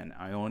Mixolydian and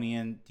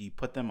Ionian, do you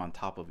put them on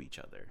top of each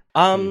other?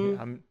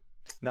 I'm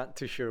not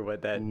too sure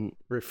what that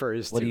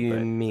refers to. What do you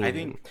mean? I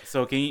think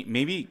so. Can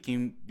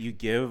you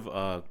give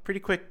a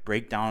pretty quick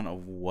breakdown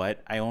of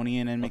what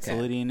Ionian and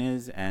Mixolydian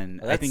is?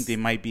 And I think they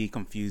might be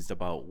confused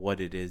about what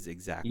it is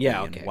exactly.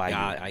 Yeah, and okay. why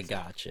I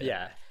gotcha.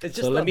 Yeah, it's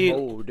just the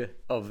mode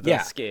of the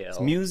scale.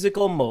 It's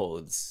musical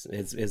modes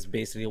is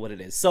basically what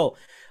it is. So,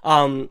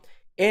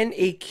 in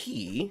a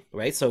key,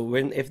 right? So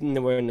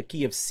we're in the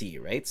key of C,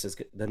 right? So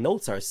the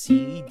notes are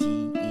C,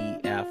 D, E,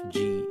 F,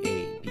 G,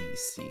 A, B,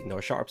 C.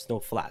 No sharps, no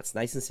flats.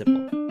 Nice and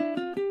simple.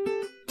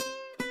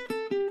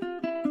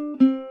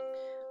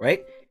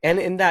 Right? And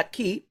in that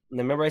key,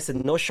 remember I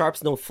said no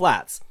sharps, no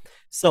flats.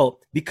 So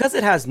because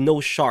it has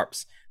no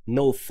sharps,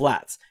 no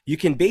flats, you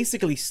can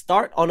basically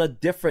start on a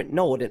different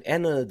note and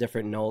end on a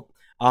different note.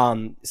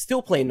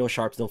 Still playing no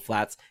sharps, no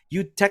flats,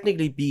 you'd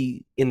technically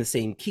be in the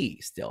same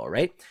key still,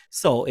 right?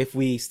 So if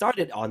we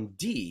started on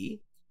D,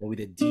 and we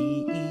did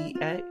D, E,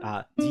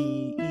 F,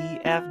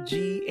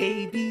 G,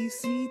 A, B,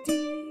 C,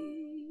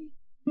 D,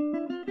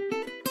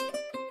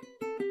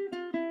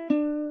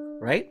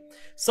 right?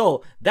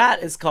 So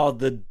that is called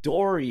the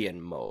Dorian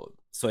mode.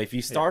 So if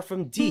you start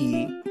from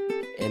D,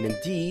 and in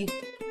D,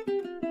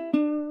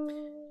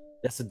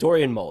 that's the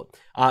Dorian mode.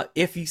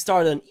 If you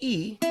start on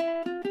E,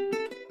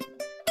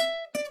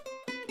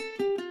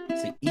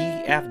 E,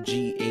 F,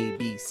 G, A,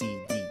 B, C,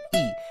 D,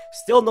 E.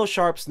 Still no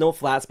sharps, no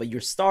flats, but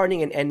you're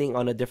starting and ending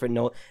on a different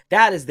note.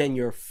 That is then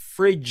your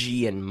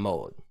Phrygian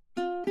mode.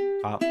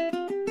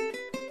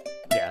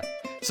 Yeah.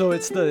 So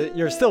it's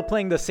you're still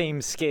playing the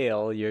same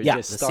scale. You're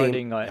just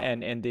starting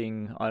and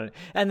ending on.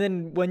 And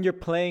then when you're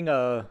playing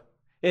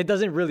it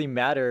doesn't really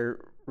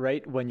matter,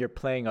 right? When you're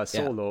playing a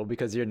solo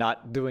because you're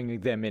not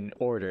doing them in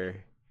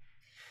order.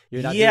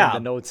 You're not doing the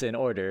notes in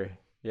order.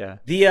 Yeah.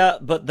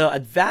 But the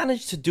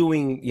advantage to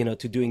doing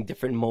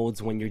different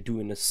modes when you're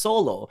doing a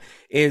solo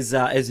is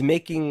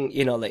making,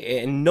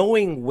 and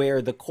knowing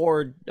where the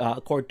chord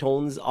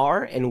tones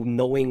are, and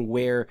knowing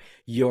where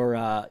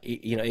your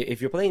if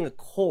you're playing a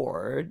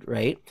chord,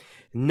 right,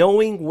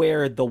 knowing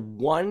where the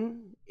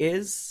 1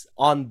 is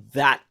on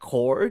that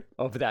chord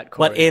of that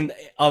chord,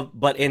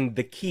 but in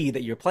the key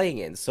that you're playing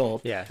in. So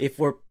if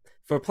we're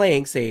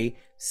playing, say,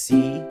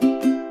 C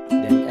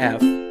then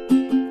F.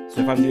 So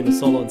if I'm doing a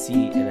solo on C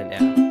and an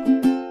F,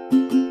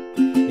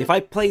 if I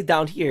play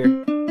down here,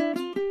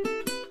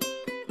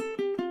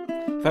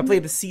 if I play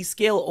the C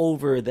scale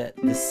over the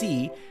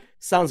C,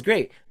 sounds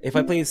great. If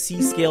I play the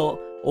C scale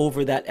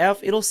over that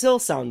F, it'll still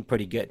sound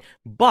pretty good.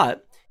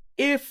 But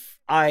if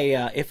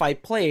I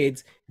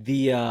played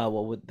the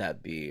what would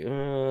that be?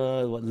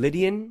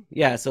 Lydian?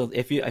 Yeah. So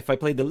if I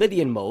played the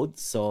Lydian mode,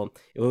 so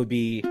it would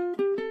be,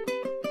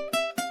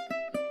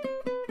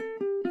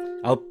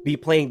 I'll be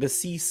playing the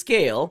C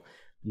scale.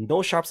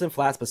 No sharps and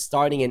flats, but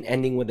starting and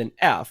ending with an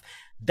F.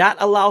 That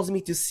allows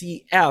me to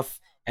see F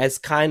as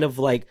kind of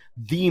like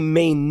the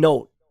main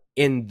note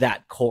in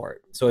that chord.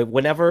 So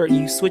whenever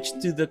you switch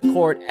to the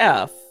chord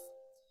F,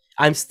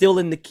 I'm still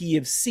in the key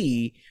of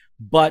C,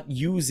 but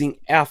using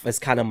F as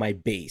kind of my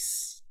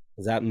bass.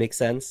 Does that make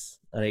sense?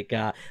 Like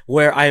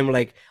where I'm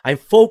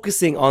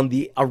focusing on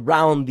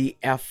around the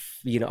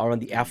F, around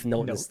the F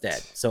note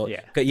instead. So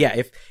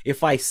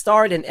if I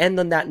start and end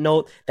on that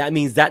note, that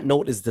means that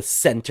note is the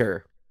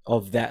center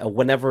of that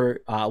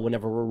whenever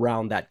we're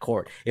around that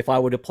chord. If I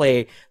were to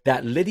play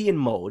that Lydian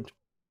mode,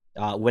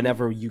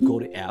 whenever you go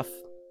to F,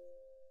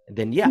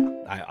 then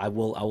I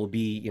will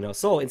be,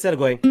 so instead of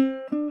going,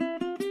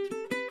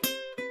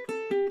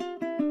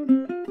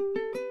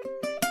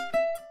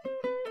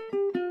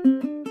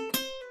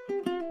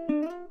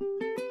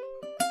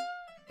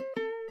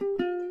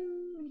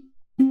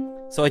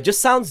 so it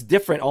just sounds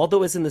different.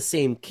 Although it's in the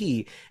same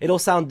key, it'll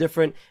sound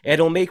different.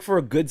 It'll make for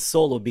a good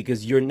solo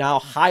because you're now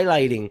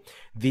highlighting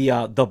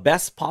the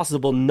best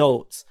possible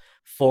notes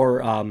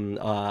for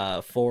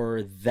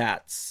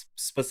that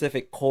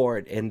specific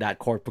chord in that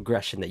chord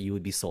progression that you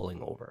would be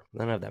soloing over. I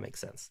don't know if that makes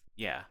sense.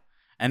 Yeah.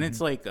 And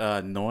it's like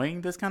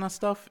knowing this kind of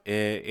stuff.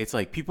 It's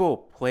like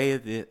people play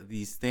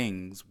these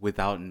things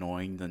without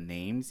knowing the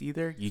names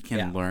either. You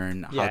can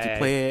learn how to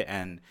play it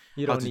and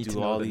you how don't to need do to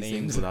know all the these names.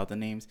 things without the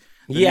names.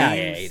 The You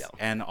names don't.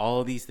 and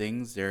all of these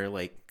things, they're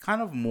like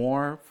kind of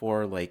more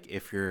for like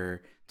if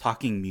you're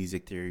talking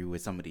music theory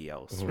with somebody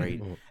else,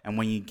 right? And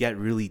when you get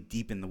really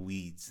deep in the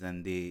weeds,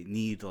 then they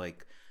need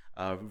like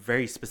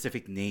very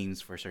specific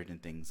names for certain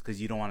things,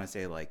 because you don't want to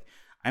say like,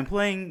 I'm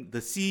playing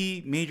the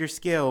C major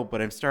scale,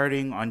 but I'm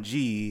starting on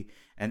G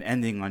and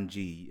ending on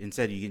G.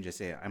 Instead, you can just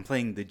say, I'm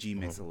playing the G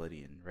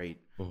Mixolydian, right?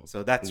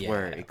 So that's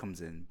where it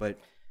comes in. But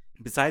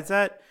besides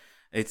that,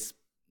 it's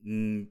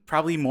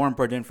probably more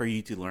important for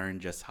you to learn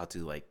just how to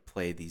like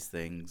play these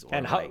things, or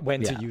And how like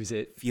when to Yeah. use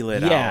it. feel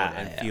it out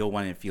and Yeah. feel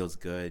when it feels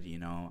good,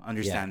 Yeah.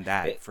 understand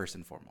that first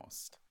and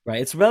foremost. Right.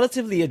 It's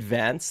relatively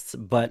advanced,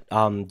 but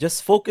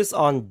just focus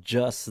on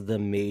just the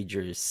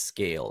major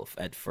scale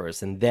at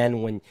first, and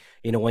then when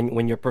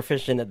when you're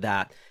proficient at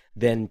that,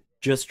 then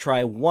just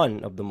try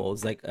one of the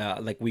modes, like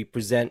we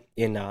present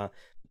in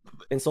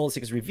Soul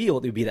Seekers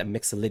Revealed. It would be that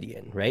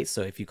Mixolydian, right?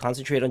 So if you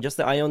concentrate on just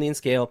the Ionian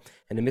scale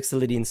and the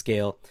Mixolydian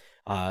scale,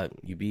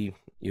 you'd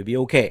be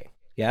okay.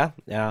 Yeah.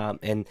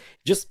 And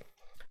just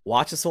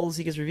watch the Soul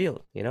Seekers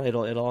Revealed.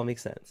 It'll all make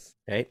sense,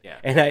 right? Yeah.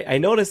 And I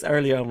noticed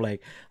earlier, I'm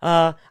like,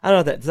 I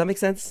don't know, does that make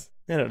sense?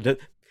 I don't know.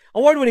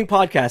 Award-winning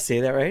podcasts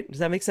say that, right? Does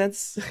that make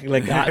sense?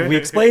 Like, we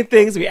explain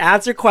things, we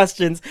answer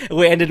questions, and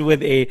we ended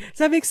with a. Does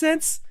that make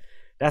sense?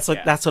 That's what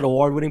Yeah. that's what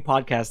award-winning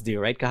podcasts do,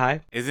 right,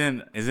 Kahai?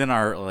 Isn't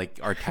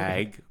our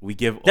tag? We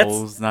give That's-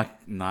 O's,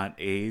 not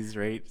A's,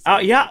 right?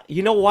 Yeah.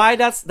 You know why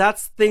that's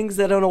things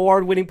that an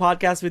award-winning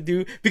podcast would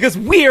do? Because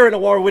we're an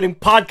award-winning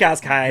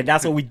podcast, Kahai. And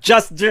that's what we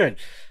just did.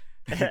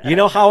 You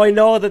know how I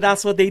know that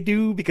that's what they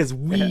do? Because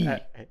we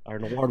are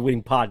an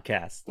award-winning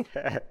podcast.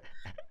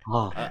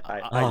 Oh,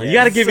 you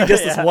got to give me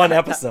just this one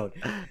episode.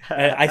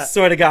 And I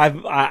swear to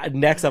God,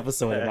 next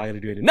episode I'm not gonna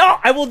do it. No,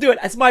 I will do it.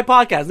 It's my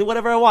podcast. Do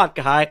whatever I want,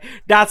 Kai.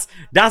 That's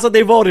what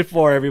they voted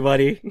for,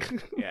 everybody.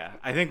 Yeah,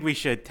 I think we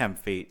should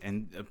tempt fate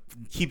and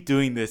keep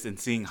doing this and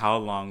seeing how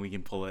long we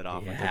can pull it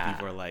off until Yeah.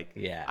 people are like,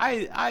 Yeah.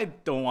 I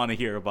don't want to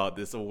hear about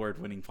this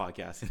award-winning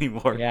podcast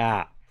anymore.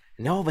 Yeah.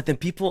 No, but then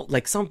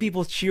some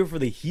people cheer for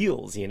the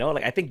heels,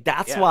 Like, I think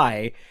that's Yeah.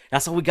 why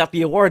we got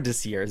the award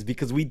this year, is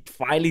because we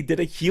finally did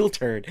a heel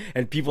turn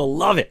and people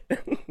love it.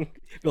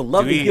 People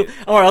love the heel.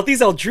 Or at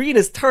least Aldrine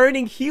is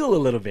turning heel a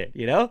little bit,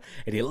 And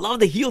they love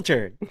the heel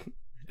turn.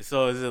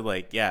 So is it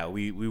like, yeah,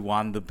 we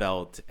won the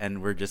belt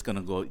and we're just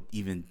gonna go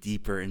even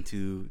deeper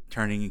into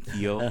turning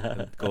heel,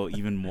 and go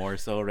even more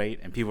so, right?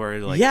 And people are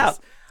like, Yeah.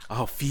 just,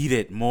 oh, feed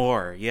it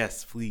more,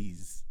 yes,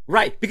 please.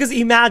 Right, because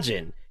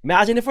imagine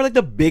if we're like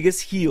the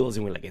biggest heels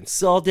and we like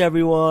insult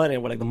everyone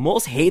and we're like the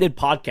most hated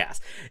podcast.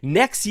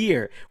 Next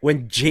year,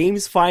 when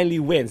James finally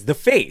wins, the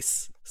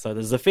face. So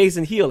there's the face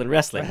and heel in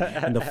wrestling,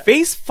 and the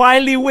face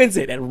finally wins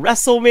it at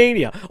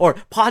WrestleMania or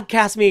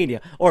Podcast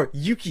Mania or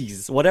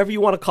Yuki's, whatever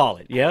you want to call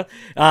it. Yeah.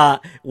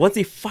 Once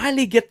they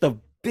finally get the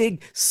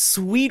big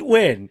sweet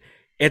win,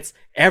 it's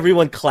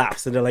everyone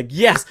claps and they're like,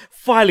 yes,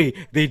 finally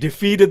they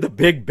defeated the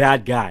big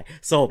bad guy.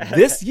 So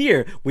this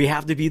year we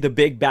have to be the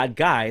big bad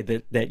guy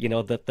that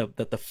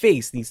the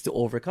face needs to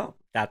overcome.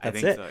 That's I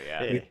think it. so,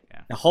 yeah. We-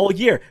 Yeah. The whole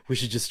year we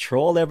should just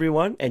troll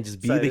everyone and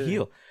just be So, the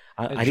heel.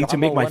 I need to drama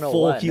make my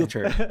full 101. heel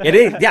turn. It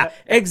is, yeah,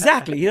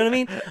 exactly. You know what I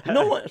mean?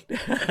 No one,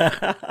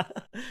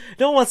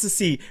 no one wants to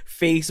see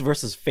face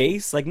versus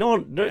face. Like no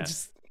one, Yeah.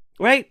 just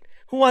right.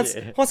 Who wants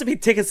to pay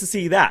tickets to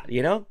see that?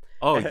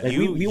 Oh, Like,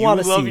 you we you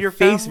want to love see your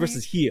face family?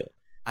 versus heel.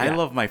 I Yeah.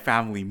 love my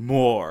family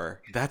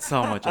more. That's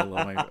how much I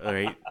love my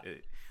right.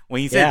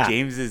 When you said Yeah.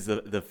 James is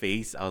the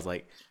face, I was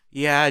like,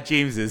 yeah,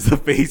 James is the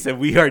face, and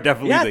we are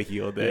definitely Yeah. the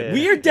heel. Then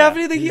We are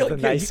definitely the He's heel. the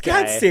You nice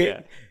can't guy. say Yeah.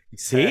 it.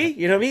 See,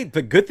 you know what I mean?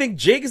 But good thing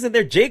Jake is in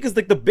there. Jake is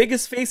like the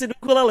biggest face in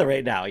Ukulele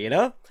right now,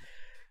 So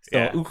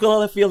Yeah.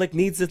 Ukulele, I feel like,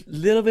 needs a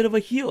little bit of a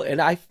heel, and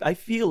I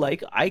feel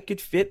like I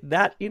could fit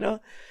that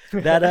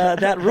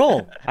that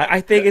role.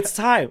 I think it's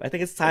time. I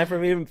think it's time for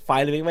me to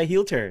finally make my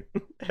heel turn.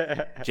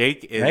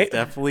 Jake is Right?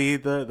 definitely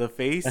the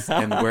face,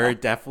 and we're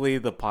definitely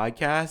the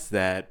podcast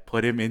that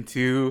put him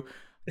into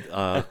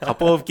a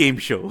couple of game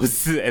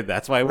shows, and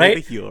that's why we're Right?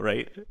 the heel,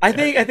 right? I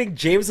think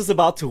James was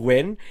about to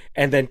win,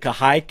 and then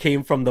Kahai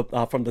came from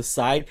the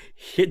side,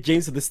 hit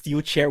James with the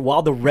steel chair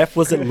while the ref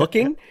wasn't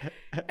looking,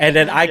 and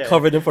then I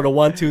covered him for the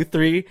 1, 2,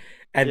 3,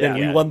 and then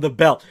we Yeah. won the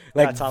belt,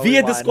 like That's how we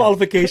via won.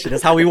 disqualification.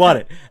 That's how we won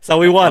it. That's how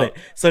we won it.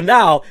 So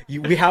now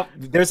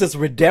there's this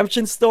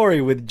redemption story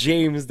with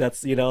James.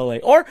 That's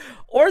or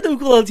the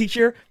ukulele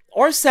teacher.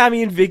 Or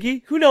Sammy and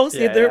Viggy, who knows?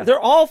 Yeah, they're yeah.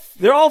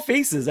 they're all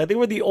faces. I think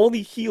we're the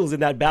only heels in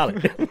that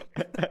ballot.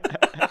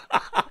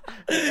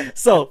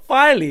 So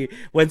finally,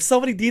 when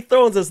somebody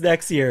dethrones us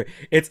next year,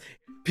 it's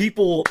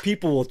people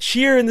will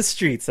cheer in the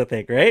streets. I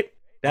think, right?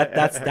 That would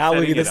be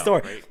Setting the it up,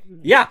 story. right?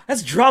 Yeah,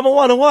 that's drama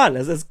 101,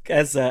 as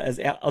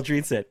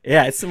Aldrine said.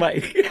 Yeah, it's my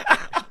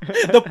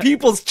the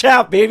people's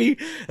champ, baby,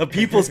 the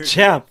people's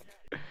champ.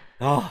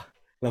 Oh,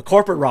 no,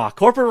 corporate rock.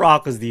 Corporate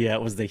rock was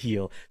the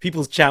heel.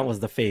 People's champ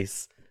was the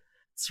face.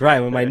 That's right.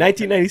 With my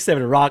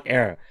 1997 rock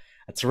era.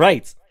 That's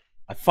right.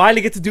 I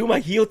finally get to do my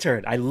heel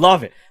turn. I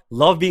love it.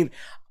 Love being.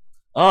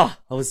 I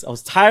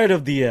was tired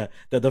of the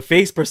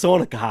face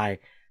persona guy.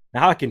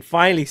 Now I can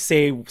finally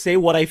say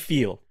what I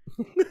feel.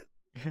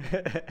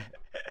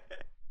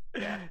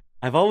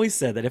 I've always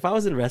said that if I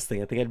was in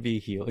wrestling, I think I'd be a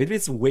heel.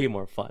 It's way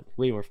more fun.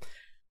 Way more.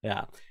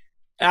 Yeah.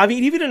 I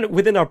mean, even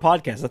within our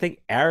podcast, I think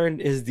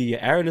Aaron is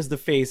the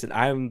face, and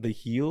I'm the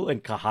heel,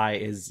 and Kahai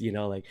is the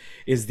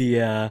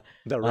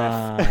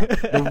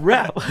ref. the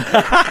rep.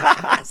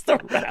 It's the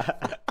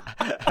rep.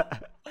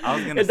 I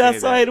was gonna And say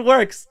that's that. how it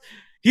works.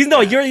 He's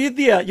no,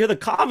 Yeah. you're the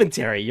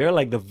commentary. You're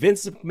like the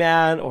Vince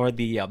McMahon or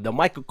the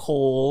Michael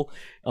Cole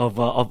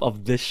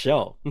of this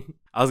show.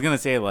 I was gonna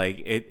say like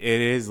it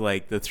is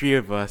like the three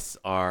of us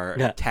are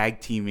Yeah.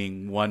 tag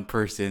teaming one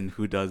person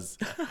who does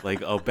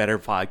like a better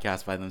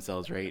podcast by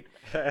themselves, right?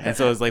 And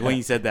so it's like when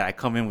you said that I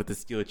come in with the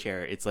steel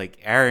chair, it's like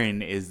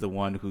Aaron is the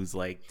one who's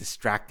like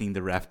distracting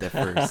the ref at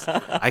first.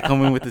 I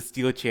come in with the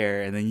steel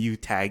chair and then you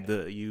pin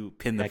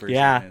the Heck person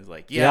yeah. and it's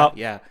like, yeah,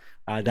 Yep.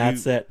 yeah.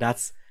 That's You- it.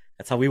 That's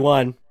how we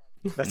won.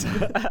 That's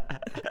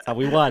That's how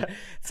we won.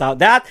 So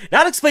that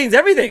explains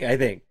everything, I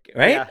think,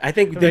 right? Yeah, I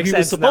think it that makes he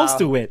was sense supposed now.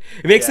 to win.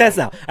 It makes Yeah. sense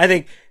now. I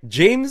think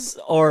James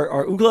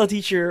or Ukulele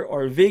Teacher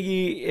or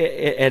Viggy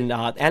and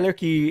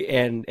Anarchy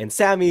and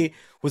Sammy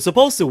was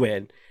supposed to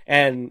win.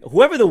 And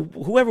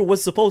whoever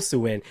was supposed to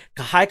win,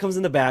 Kahai comes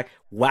in the back,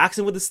 whacks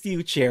him with a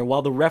steel chair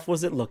while the ref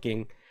wasn't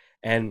looking,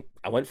 and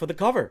I went for the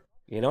cover.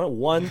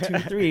 1, 2,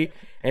 3,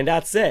 and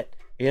that's it.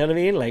 You know what I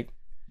mean? Like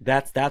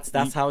that's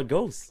how it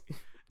goes.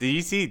 Did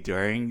you see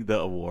during the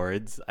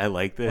awards? I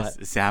like this.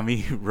 What?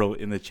 Sammy wrote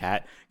in the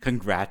chat,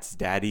 "Congrats,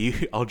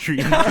 Daddy. I'll treat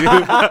you too."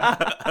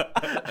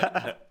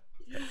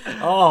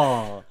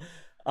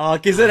 Oh,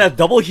 is it a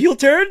double heel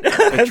turn?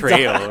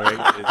 Betrayal,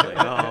 right? It's like,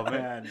 oh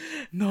man,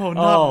 no,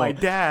 not Oh, my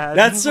dad.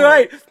 That's no.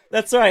 right.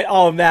 That's right.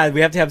 Oh man,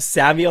 we have to have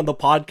Sammy on the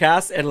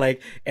podcast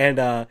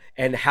and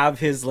and have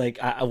his like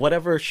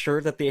whatever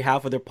shirt that they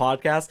have for their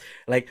podcast,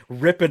 like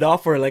rip it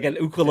off for like an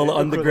Ukulele Ukulele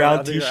Underground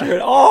Underground.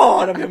 T-shirt.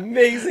 Oh, that'd be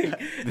amazing.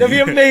 That'd be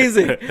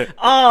amazing.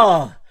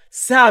 Ah,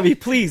 Sammy,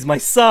 please, my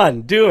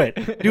son, do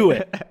it. Do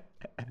it.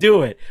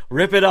 Do it.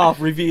 Rip it off,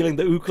 revealing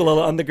the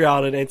Ukulele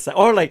Underground and inside.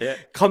 Or like Yeah.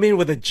 come in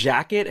with a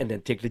jacket and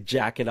then take the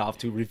jacket off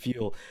to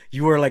reveal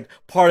you were like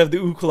part of the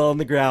Ukulele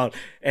Underground.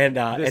 And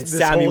and This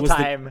Sammy whole was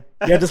time.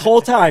 this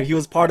whole time he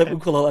was part of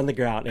Ukulele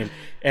Underground.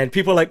 And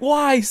people are like,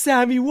 why,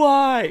 Sammy?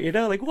 Why?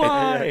 Like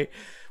why?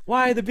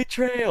 Why the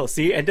betrayal?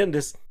 See,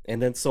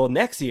 so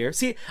next year,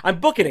 see, I'm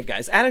booking it,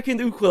 guys. Anarchy and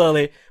the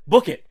Ukulele,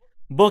 book it.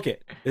 Book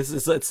it.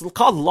 It's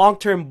called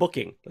long-term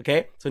booking.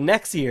 Okay, so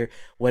next year,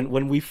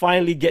 when we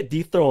finally get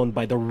dethroned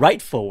by the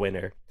rightful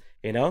winner,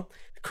 the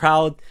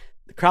crowd's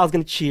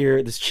gonna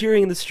cheer. There's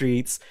cheering in the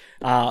streets.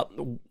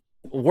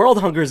 World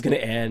hunger is gonna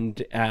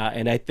end,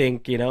 and I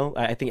think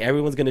I think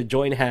everyone's gonna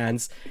join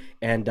hands,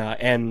 and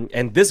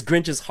this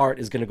Grinch's heart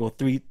is gonna go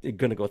three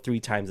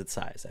times its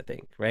size. I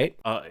think, right?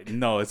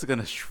 No, it's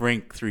gonna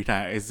shrink 3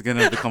 times. It's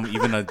gonna become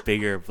even a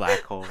bigger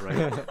black hole,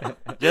 right?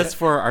 Just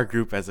for our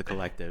group as a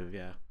collective,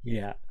 yeah.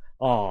 Yeah.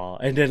 Oh,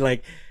 and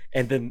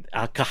then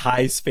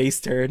Kahai's face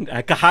turn.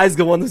 Kahai's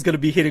the one who's gonna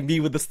be hitting me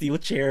with the steel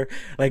chair,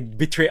 like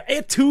betray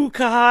it too,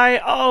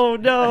 Kahai. Oh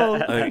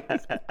no. Like,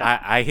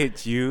 I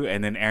hit you,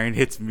 and then Aaron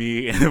hits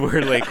me, and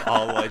we're like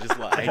all just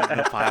lying in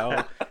a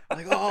pile.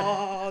 Like,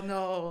 oh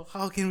no,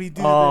 how can we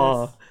do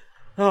Oh,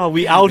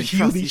 we this? out We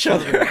healed trust each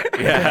other.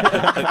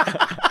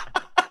 Yeah.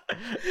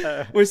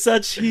 We're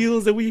such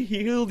heels and we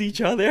healed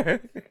each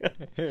other.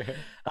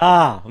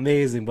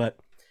 Amazing, but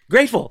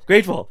grateful.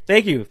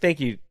 Thank you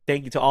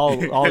to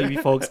all of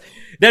you folks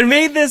that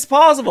made this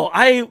possible.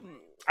 I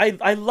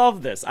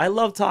love this. I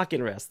love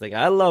talking wrestling.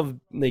 I love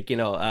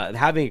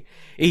having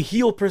a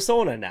heel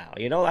persona now.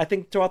 I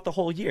think throughout the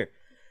whole year,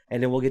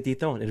 and then we'll get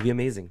dethroned. It'll be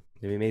amazing.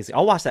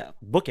 I'll watch that.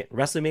 Book it.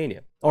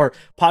 WrestleMania or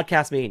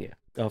Podcast Mania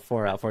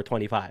for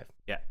 25.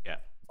 Yeah.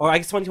 Or I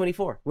guess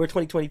 2024. We're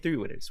 2023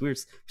 winners. We were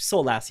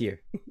so last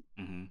year.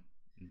 hmm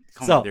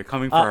So, they're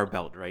coming for our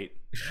belt, right?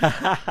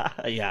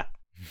 Yeah.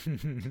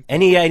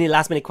 Any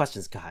last minute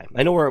questions, Kai?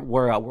 I know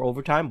we're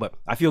over time, but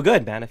I feel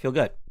good, man. I feel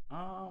good.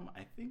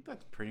 I think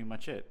that's pretty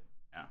much it.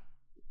 Yeah.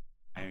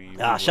 I mean,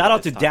 Shout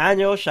out to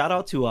Daniel. Shout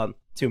out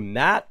to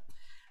Matt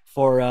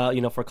for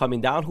for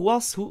coming down. Who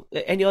else?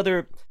 Any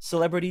other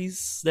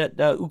celebrities that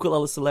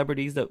ukulele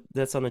celebrities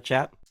that's on the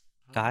chat,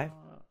 Kai?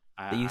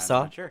 That you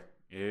saw? I'm not sure.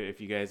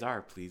 If you guys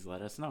are, please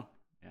let us know.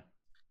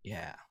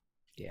 Yeah.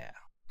 Yeah.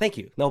 Thank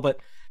you. No, but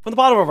from the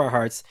bottom of our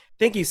hearts,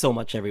 thank you so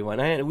much, everyone.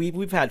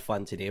 We've had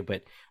fun today,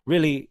 but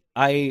really,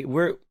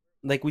 we're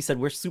like we said,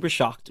 we're super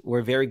shocked.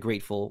 We're very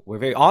grateful. We're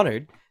very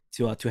honored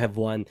to have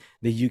won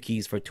the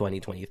Yukis for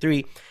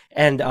 2023,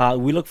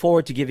 and we look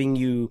forward to giving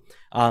you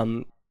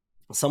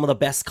some of the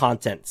best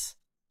content,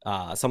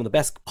 some of the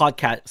best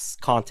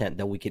podcast content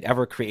that we could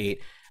ever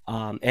create.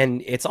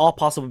 And it's all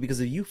possible because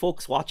of you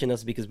folks watching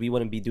us, because we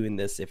wouldn't be doing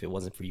this if it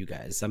wasn't for you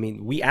guys. I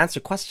mean, we answer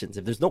questions.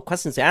 If there's no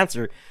questions to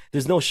answer,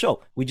 there's no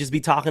show. We just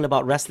be talking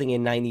about wrestling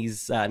in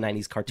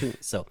 90s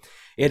cartoons. So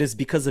it is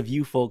because of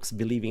you folks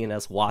believing in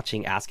us,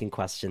 watching, asking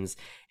questions,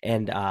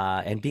 and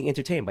being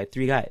entertained by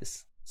three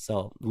guys.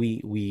 So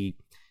we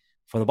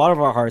from the bottom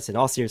of our hearts, in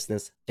all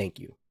seriousness, thank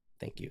you.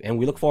 And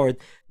we look forward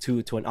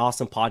to an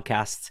awesome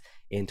podcast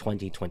in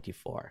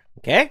 2024.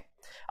 Okay.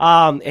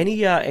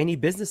 Any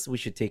business we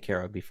should take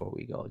care of before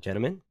we go,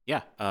 gentlemen?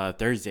 Yeah.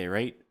 Thursday,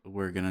 right?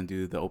 We're gonna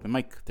do the open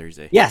mic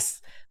Thursday.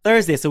 Yes,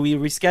 Thursday. So we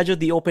rescheduled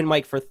the open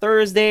mic for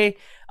Thursday.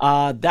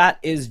 That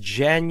is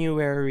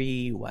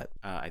January what?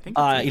 I think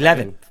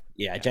 11.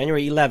 Yeah,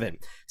 January 11.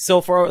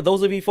 So for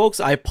those of you folks,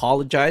 I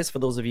apologize for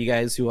those of you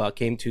guys who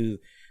came to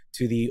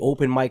to the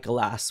open mic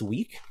last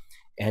week,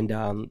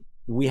 and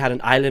we had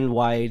an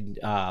island-wide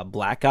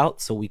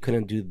blackout, so we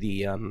couldn't do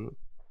the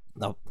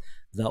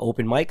the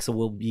open mic. So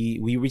we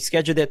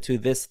rescheduled it to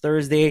this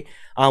Thursday.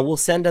 We'll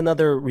send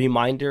another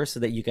reminder so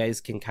that you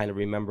guys can kind of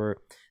remember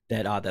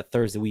that that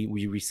Thursday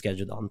we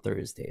rescheduled on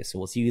Thursday. So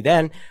we'll see you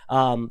then.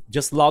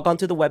 Just log on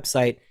to the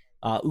website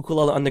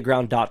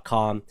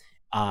ukuleleunderground.com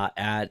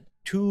at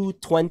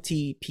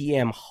 2:20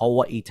 p.m.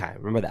 Hawaii time.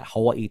 Remember that,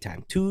 Hawaii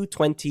time,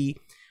 2:20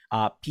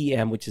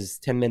 p.m., which is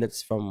 10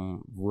 minutes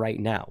from right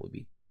now. Would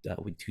be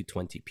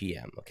 2:20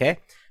 p.m. Okay,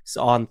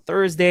 so on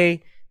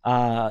Thursday,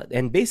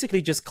 and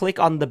basically just click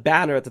on the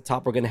banner at the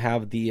top. We're gonna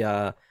have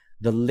the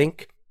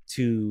link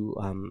to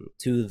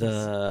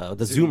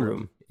the Zoom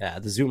room. Yeah,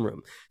 the Zoom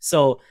room.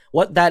 So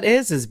what that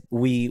is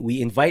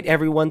we invite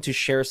everyone to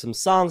share some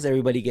songs.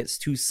 Everybody gets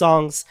 2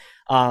 songs.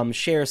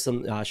 Share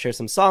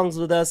some songs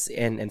with us,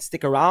 and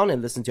stick around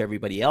and listen to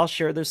everybody else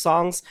share their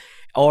songs,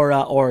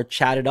 or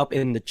chat it up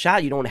in the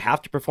chat. You don't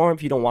have to perform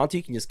if you don't want to.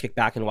 You can just kick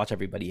back and watch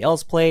everybody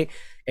else play,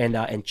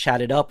 and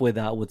chat it up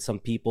with some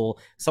people,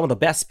 some of the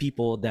best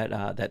people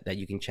that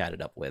you can chat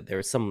it up with.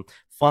 There's some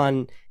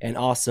fun and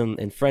awesome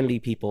and friendly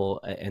people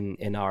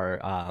in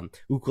our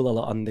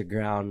Ukulele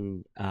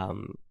Underground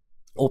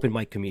open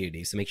mic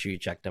community, so make sure you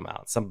check them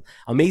out. Some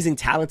amazing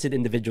talented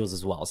individuals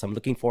as well, so I'm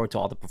looking forward to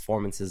all the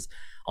performances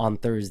on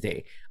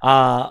Thursday.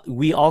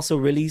 We also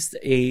released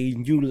a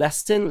new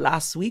lesson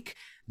last week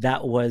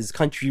that was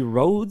Country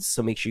Roads,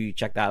 so make sure you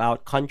check that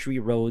out. Country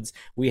Roads.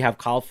 We have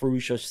Kyle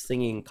Ferruccio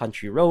singing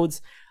Country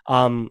Roads.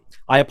 I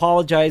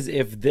apologize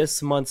if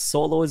this month's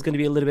solo is going to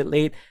be a little bit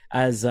late.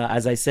 As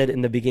I said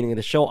in the beginning of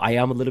the show, I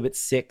am a little bit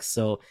sick,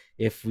 so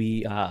if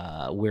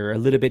we're a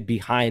little bit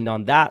behind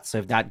on that, so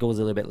if that goes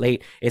a little bit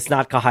late, it's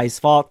not Kahai's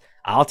fault.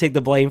 I'll take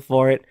the blame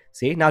for it.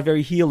 See, not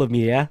very heel of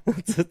me, yeah,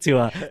 to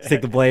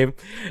take the blame.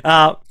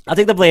 I'll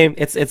take the blame.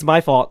 It's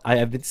my fault.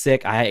 I've been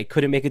sick. I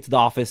couldn't make it to the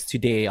office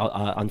today,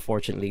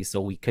 unfortunately,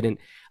 so we couldn't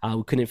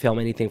film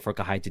anything for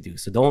Kahai to do.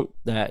 So don't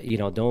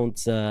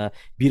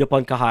beat up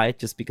on Kahai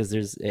just because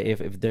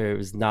if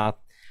there's not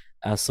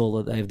a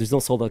solo, if there's no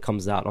solo that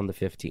comes out on the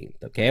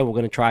 15th. Okay, we're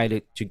gonna try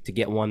to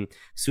get one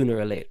sooner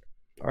or later.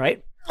 All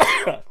right.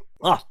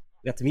 Oh,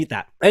 we have to meet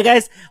that. All right,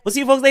 guys. We'll see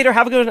you folks later.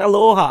 Have a good one.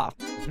 Aloha.